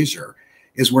Occam's razor,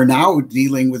 is we're now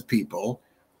dealing with people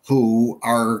who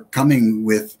are coming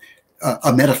with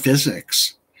a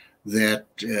metaphysics that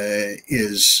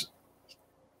is,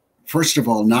 first of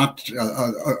all, not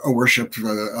a worship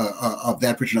of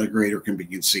that which no greater can be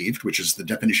conceived, which is the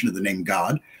definition of the name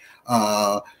God,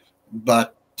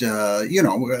 but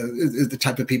the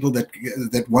type of people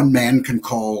that one man can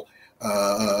call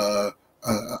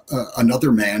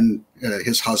another man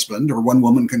his husband, or one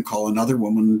woman can call another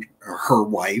woman her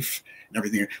wife, and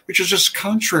everything, which is just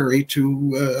contrary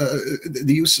to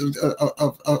the use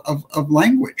of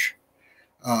language.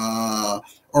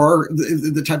 Or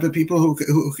the type of people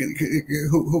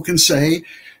who can say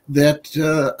that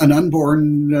an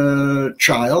unborn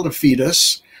child, a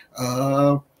fetus,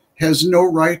 has no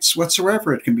rights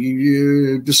whatsoever. It can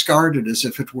be discarded as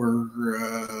if it were,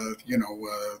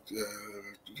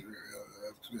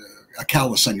 a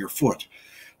callus on your foot,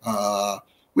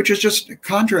 which is just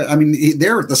contrary. I mean,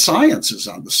 the science is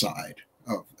on the side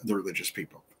of the religious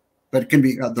people, but it can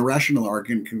be the rational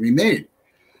argument can be made.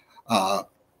 It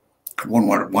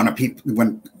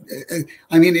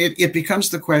becomes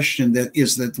the question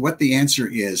that what the answer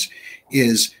is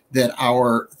that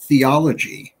our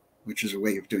theology, which is a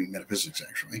way of doing metaphysics,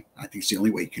 actually, I think it's the only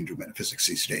way you can do metaphysics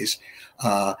these days.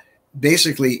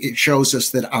 Basically, it shows us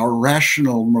that our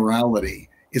rational morality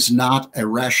is not a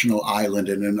rational island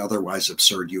in an otherwise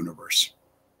absurd universe.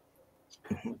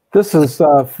 This is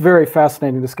a very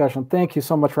fascinating discussion. Thank you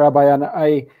so much, Rabbi. And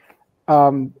I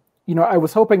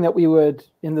was hoping that we would,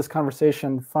 in this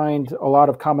conversation, find a lot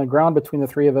of common ground between the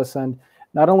three of us. And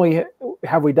not only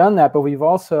have we done that, but we've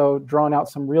also drawn out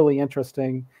some really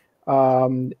interesting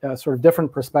sort of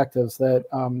different perspectives that,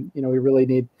 we really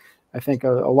need, I think,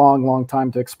 a long, long time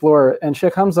to explore. And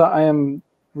Shaykh Hamza, I am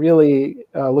really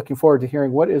looking forward to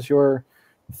hearing what is your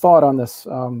thought on this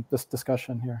this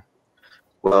discussion here.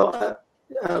 Well,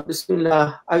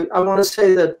 Bismillah, I want to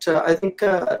say that I think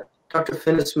Dr.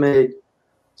 Finnis made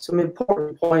some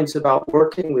important points about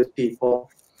working with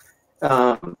people.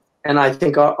 And I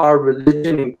think our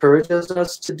religion encourages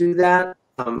us to do that.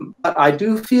 But I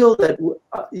do feel that,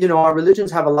 our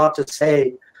religions have a lot to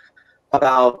say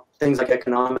about things like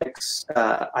economics.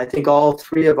 I think all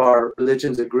three of our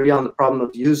religions agree on the problem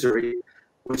of usury,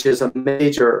 which is a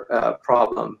major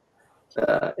problem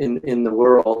in the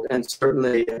world, and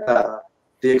certainly the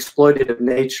exploitative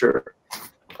nature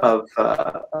of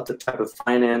the type of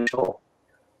financial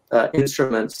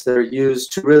instruments that are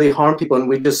used to really harm people. And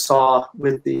we just saw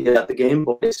with the Game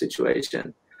Boy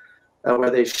situation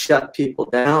where they shut people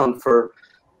down for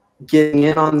getting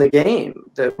in on the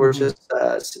game that were just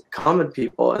common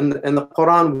people. And the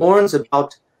Quran warns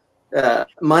about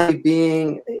money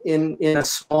being in a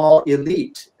small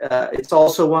elite. It's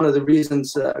also one of the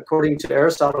reasons, according to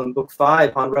Aristotle in Book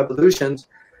 5 on revolutions,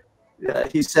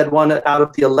 he said one out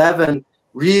of the 11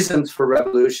 reasons for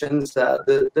revolutions,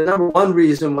 the number one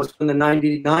reason was when the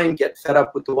 99 get fed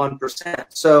up with the 1%.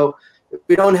 So if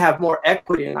we don't have more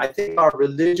equity, and I think our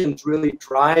religions really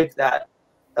drive that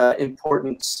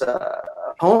importance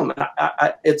home.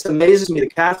 It amazes me the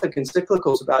Catholic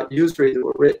encyclicals about usury that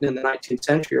were written in the 19th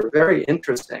century are very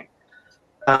interesting.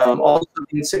 Also,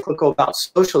 the encyclical about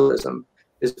socialism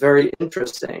is very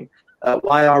interesting.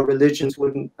 Why our religions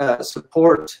wouldn't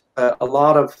support a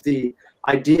lot of the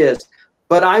ideas.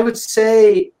 But I would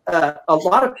say a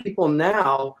lot of people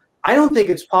now, I don't think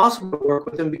it's possible to work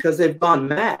with them because they've gone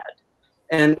mad.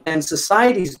 And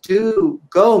societies do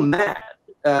go mad.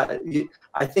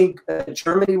 I think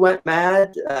Germany went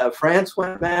mad, France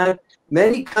went mad.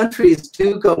 Many countries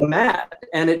do go mad,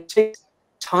 and it takes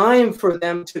time for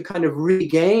them to kind of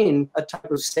regain a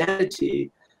type of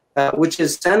sanity, which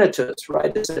is senatus,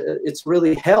 right? It's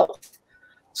really health.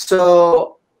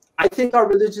 So I think our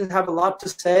religions have a lot to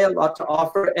say, a lot to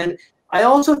offer. And I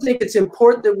also think it's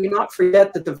important that we not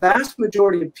forget that the vast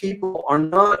majority of people are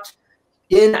not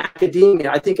in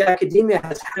academia. I think academia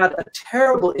has had a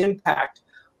terrible impact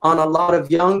on a lot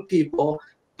of young people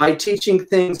by teaching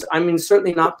things. I mean,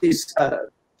 certainly not these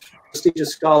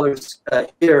prestigious scholars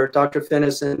here, Dr.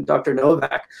 Finnis and Dr.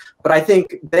 Novak, but I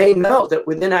think they know that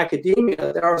within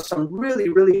academia, there are some really,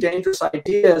 really dangerous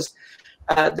ideas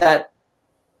that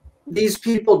these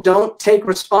people don't take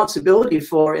responsibility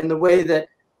for in the way that,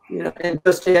 you know, and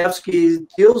Dostoevsky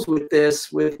deals with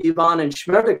this with Ivan and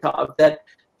Shmerdyakov, that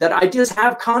ideas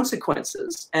have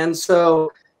consequences. And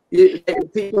so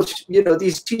people, you know,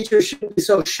 these teachers should be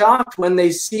so shocked when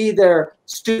they see their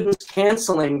students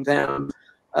canceling them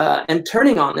and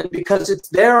turning on them, because it's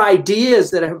their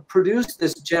ideas that have produced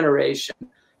this generation.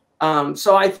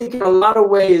 So I think in a lot of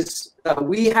ways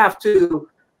we have to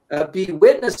be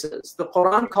witnesses. The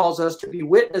Quran calls us to be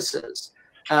witnesses,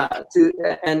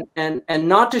 and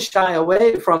not to shy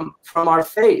away from our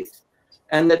faith,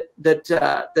 and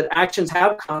that actions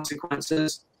have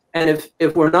consequences. And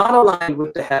if we're not aligned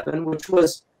with the heaven, which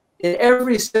was in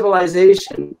every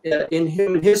civilization in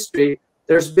human history,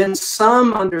 there's been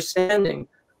some understanding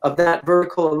of that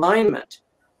vertical alignment.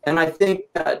 And I think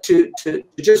to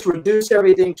just reduce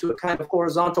everything to a kind of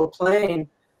horizontal plane,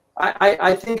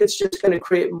 I think it's just going to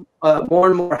create more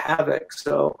and more havoc.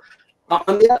 So,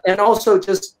 and also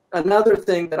just another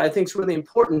thing that I think is really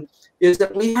important is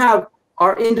that we have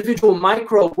our individual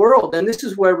micro world, and this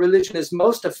is where religion is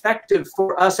most effective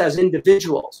for us as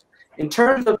individuals. In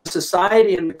terms of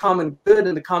society and the common good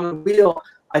and the common weal,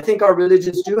 I think our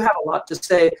religions do have a lot to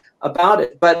say about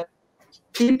it, but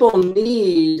people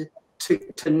need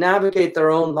to navigate their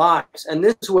own lives. And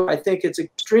this is where I think it's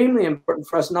extremely important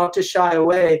for us not to shy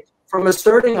away from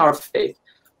asserting our faith,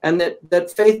 and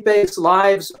that faith-based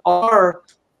lives are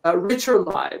richer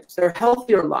lives, they're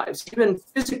healthier lives, even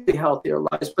physically healthier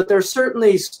lives, but they're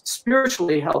certainly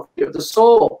spiritually healthier. The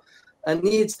soul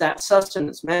needs that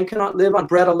sustenance. Man cannot live on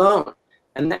bread alone.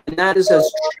 And that is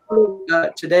as true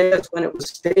today as when it was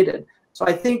stated. So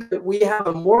I think that we have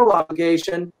a moral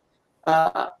obligation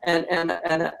and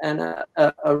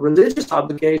a religious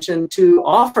obligation to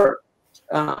offer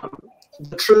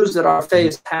the truths that our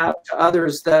faith have to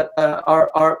others that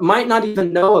might not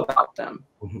even know about them.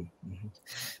 Mm-hmm.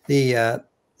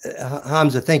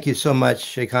 Hamza, thank you so much,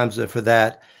 Shaykh Hamza, for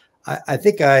that. I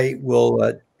think I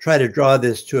will try to draw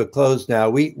this to a close now.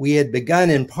 We had begun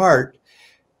in part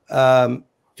to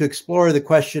explore the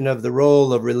question of the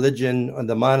role of religion on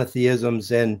the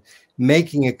monotheisms and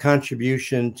making a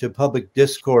contribution to public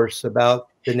discourse about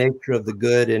the nature of the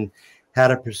good and how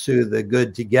to pursue the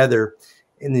good together.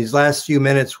 In these last few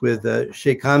minutes with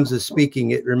Shaykh Hamza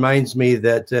speaking, it reminds me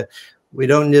that we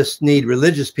don't just need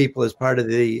religious people as part of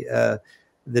the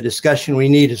discussion. We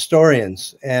need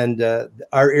historians, and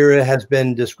our era has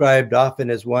been described often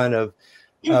as one of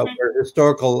where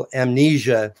historical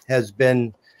amnesia has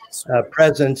been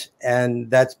present, and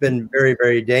that's been very,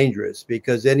 very dangerous,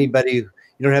 because anybody, you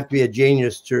don't have to be a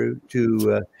genius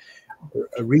to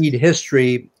read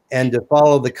history and to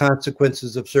follow the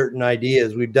consequences of certain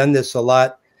ideas. We've done this a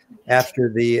lot after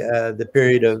the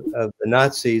period of the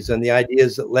Nazis and the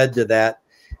ideas that led to that.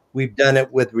 We've done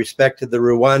it with respect to the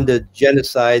Rwanda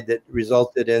genocide that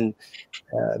resulted in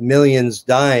millions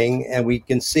dying, and we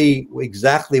can see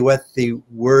exactly what the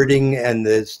wording and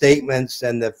the statements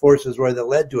and the forces were that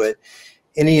led to it.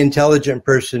 Any intelligent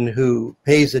person who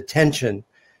pays attention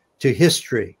to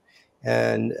history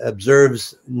and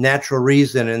observes natural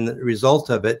reason and the result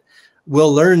of it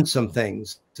we'll learn some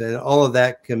things, and all of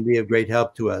that can be of great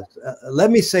help to us. Let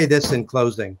me say this in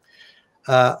closing.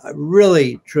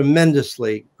 Really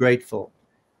tremendously grateful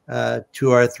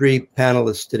to our three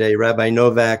panelists today, Rabbi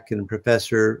Novak and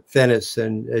Professor Finnis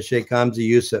and Shaykh Hamza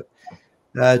Yusuf.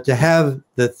 To have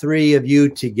the three of you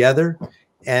together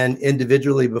and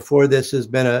individually before this has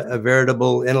been a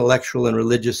veritable intellectual and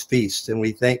religious feast, and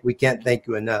we can't thank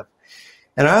you enough.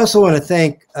 And I also want to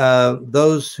thank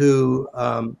those who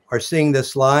are seeing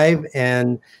this live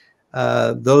and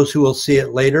those who will see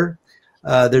it later.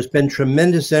 There's been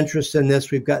tremendous interest in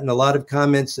this. We've gotten a lot of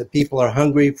comments that people are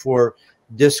hungry for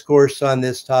discourse on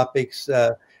this topics,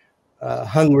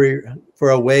 hungry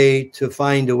for a way to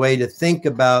find a way to think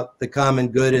about the common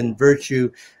good and virtue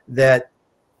that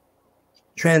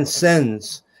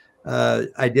transcends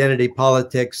identity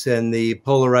politics and the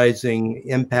polarizing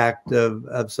impact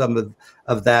of some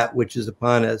of that which is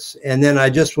upon us. And then I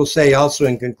just will say also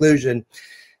in conclusion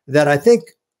that I think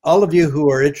all of you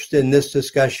who are interested in this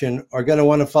discussion are going to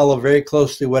want to follow very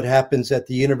closely what happens at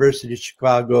the University of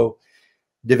Chicago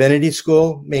Divinity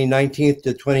School, May 19th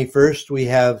to 21st. We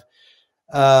have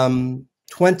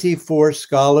 24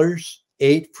 scholars,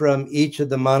 8 from each of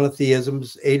the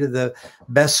monotheisms, 8 of the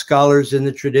best scholars in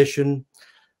the tradition,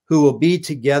 who will be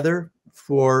together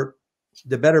for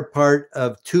the better part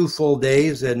of 2 full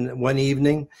days and 1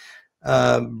 evening,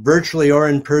 virtually or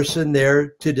in person, there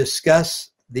to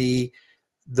discuss the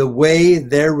way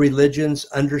their religions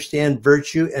understand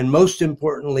virtue, and most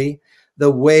importantly,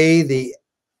 the way the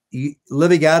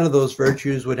living out of those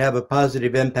virtues would have a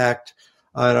positive impact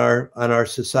on our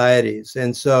societies.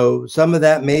 And so some of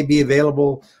that may be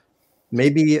available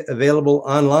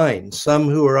online. Some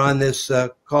who are on this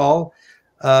call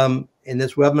in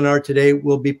this webinar today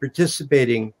will be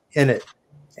participating in it.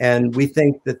 And we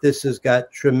think that this has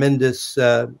got tremendous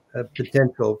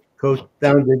potential,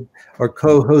 co-founded or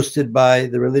co-hosted by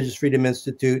the Religious Freedom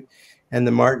Institute and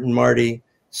the Martin Marty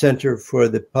Center for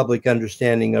the Public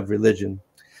Understanding of Religion.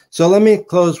 So let me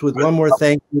close with one more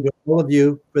thank you to all of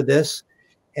you for this.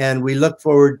 And we look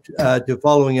forward to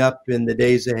following up in the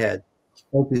days ahead.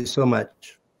 Thank you so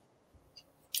much.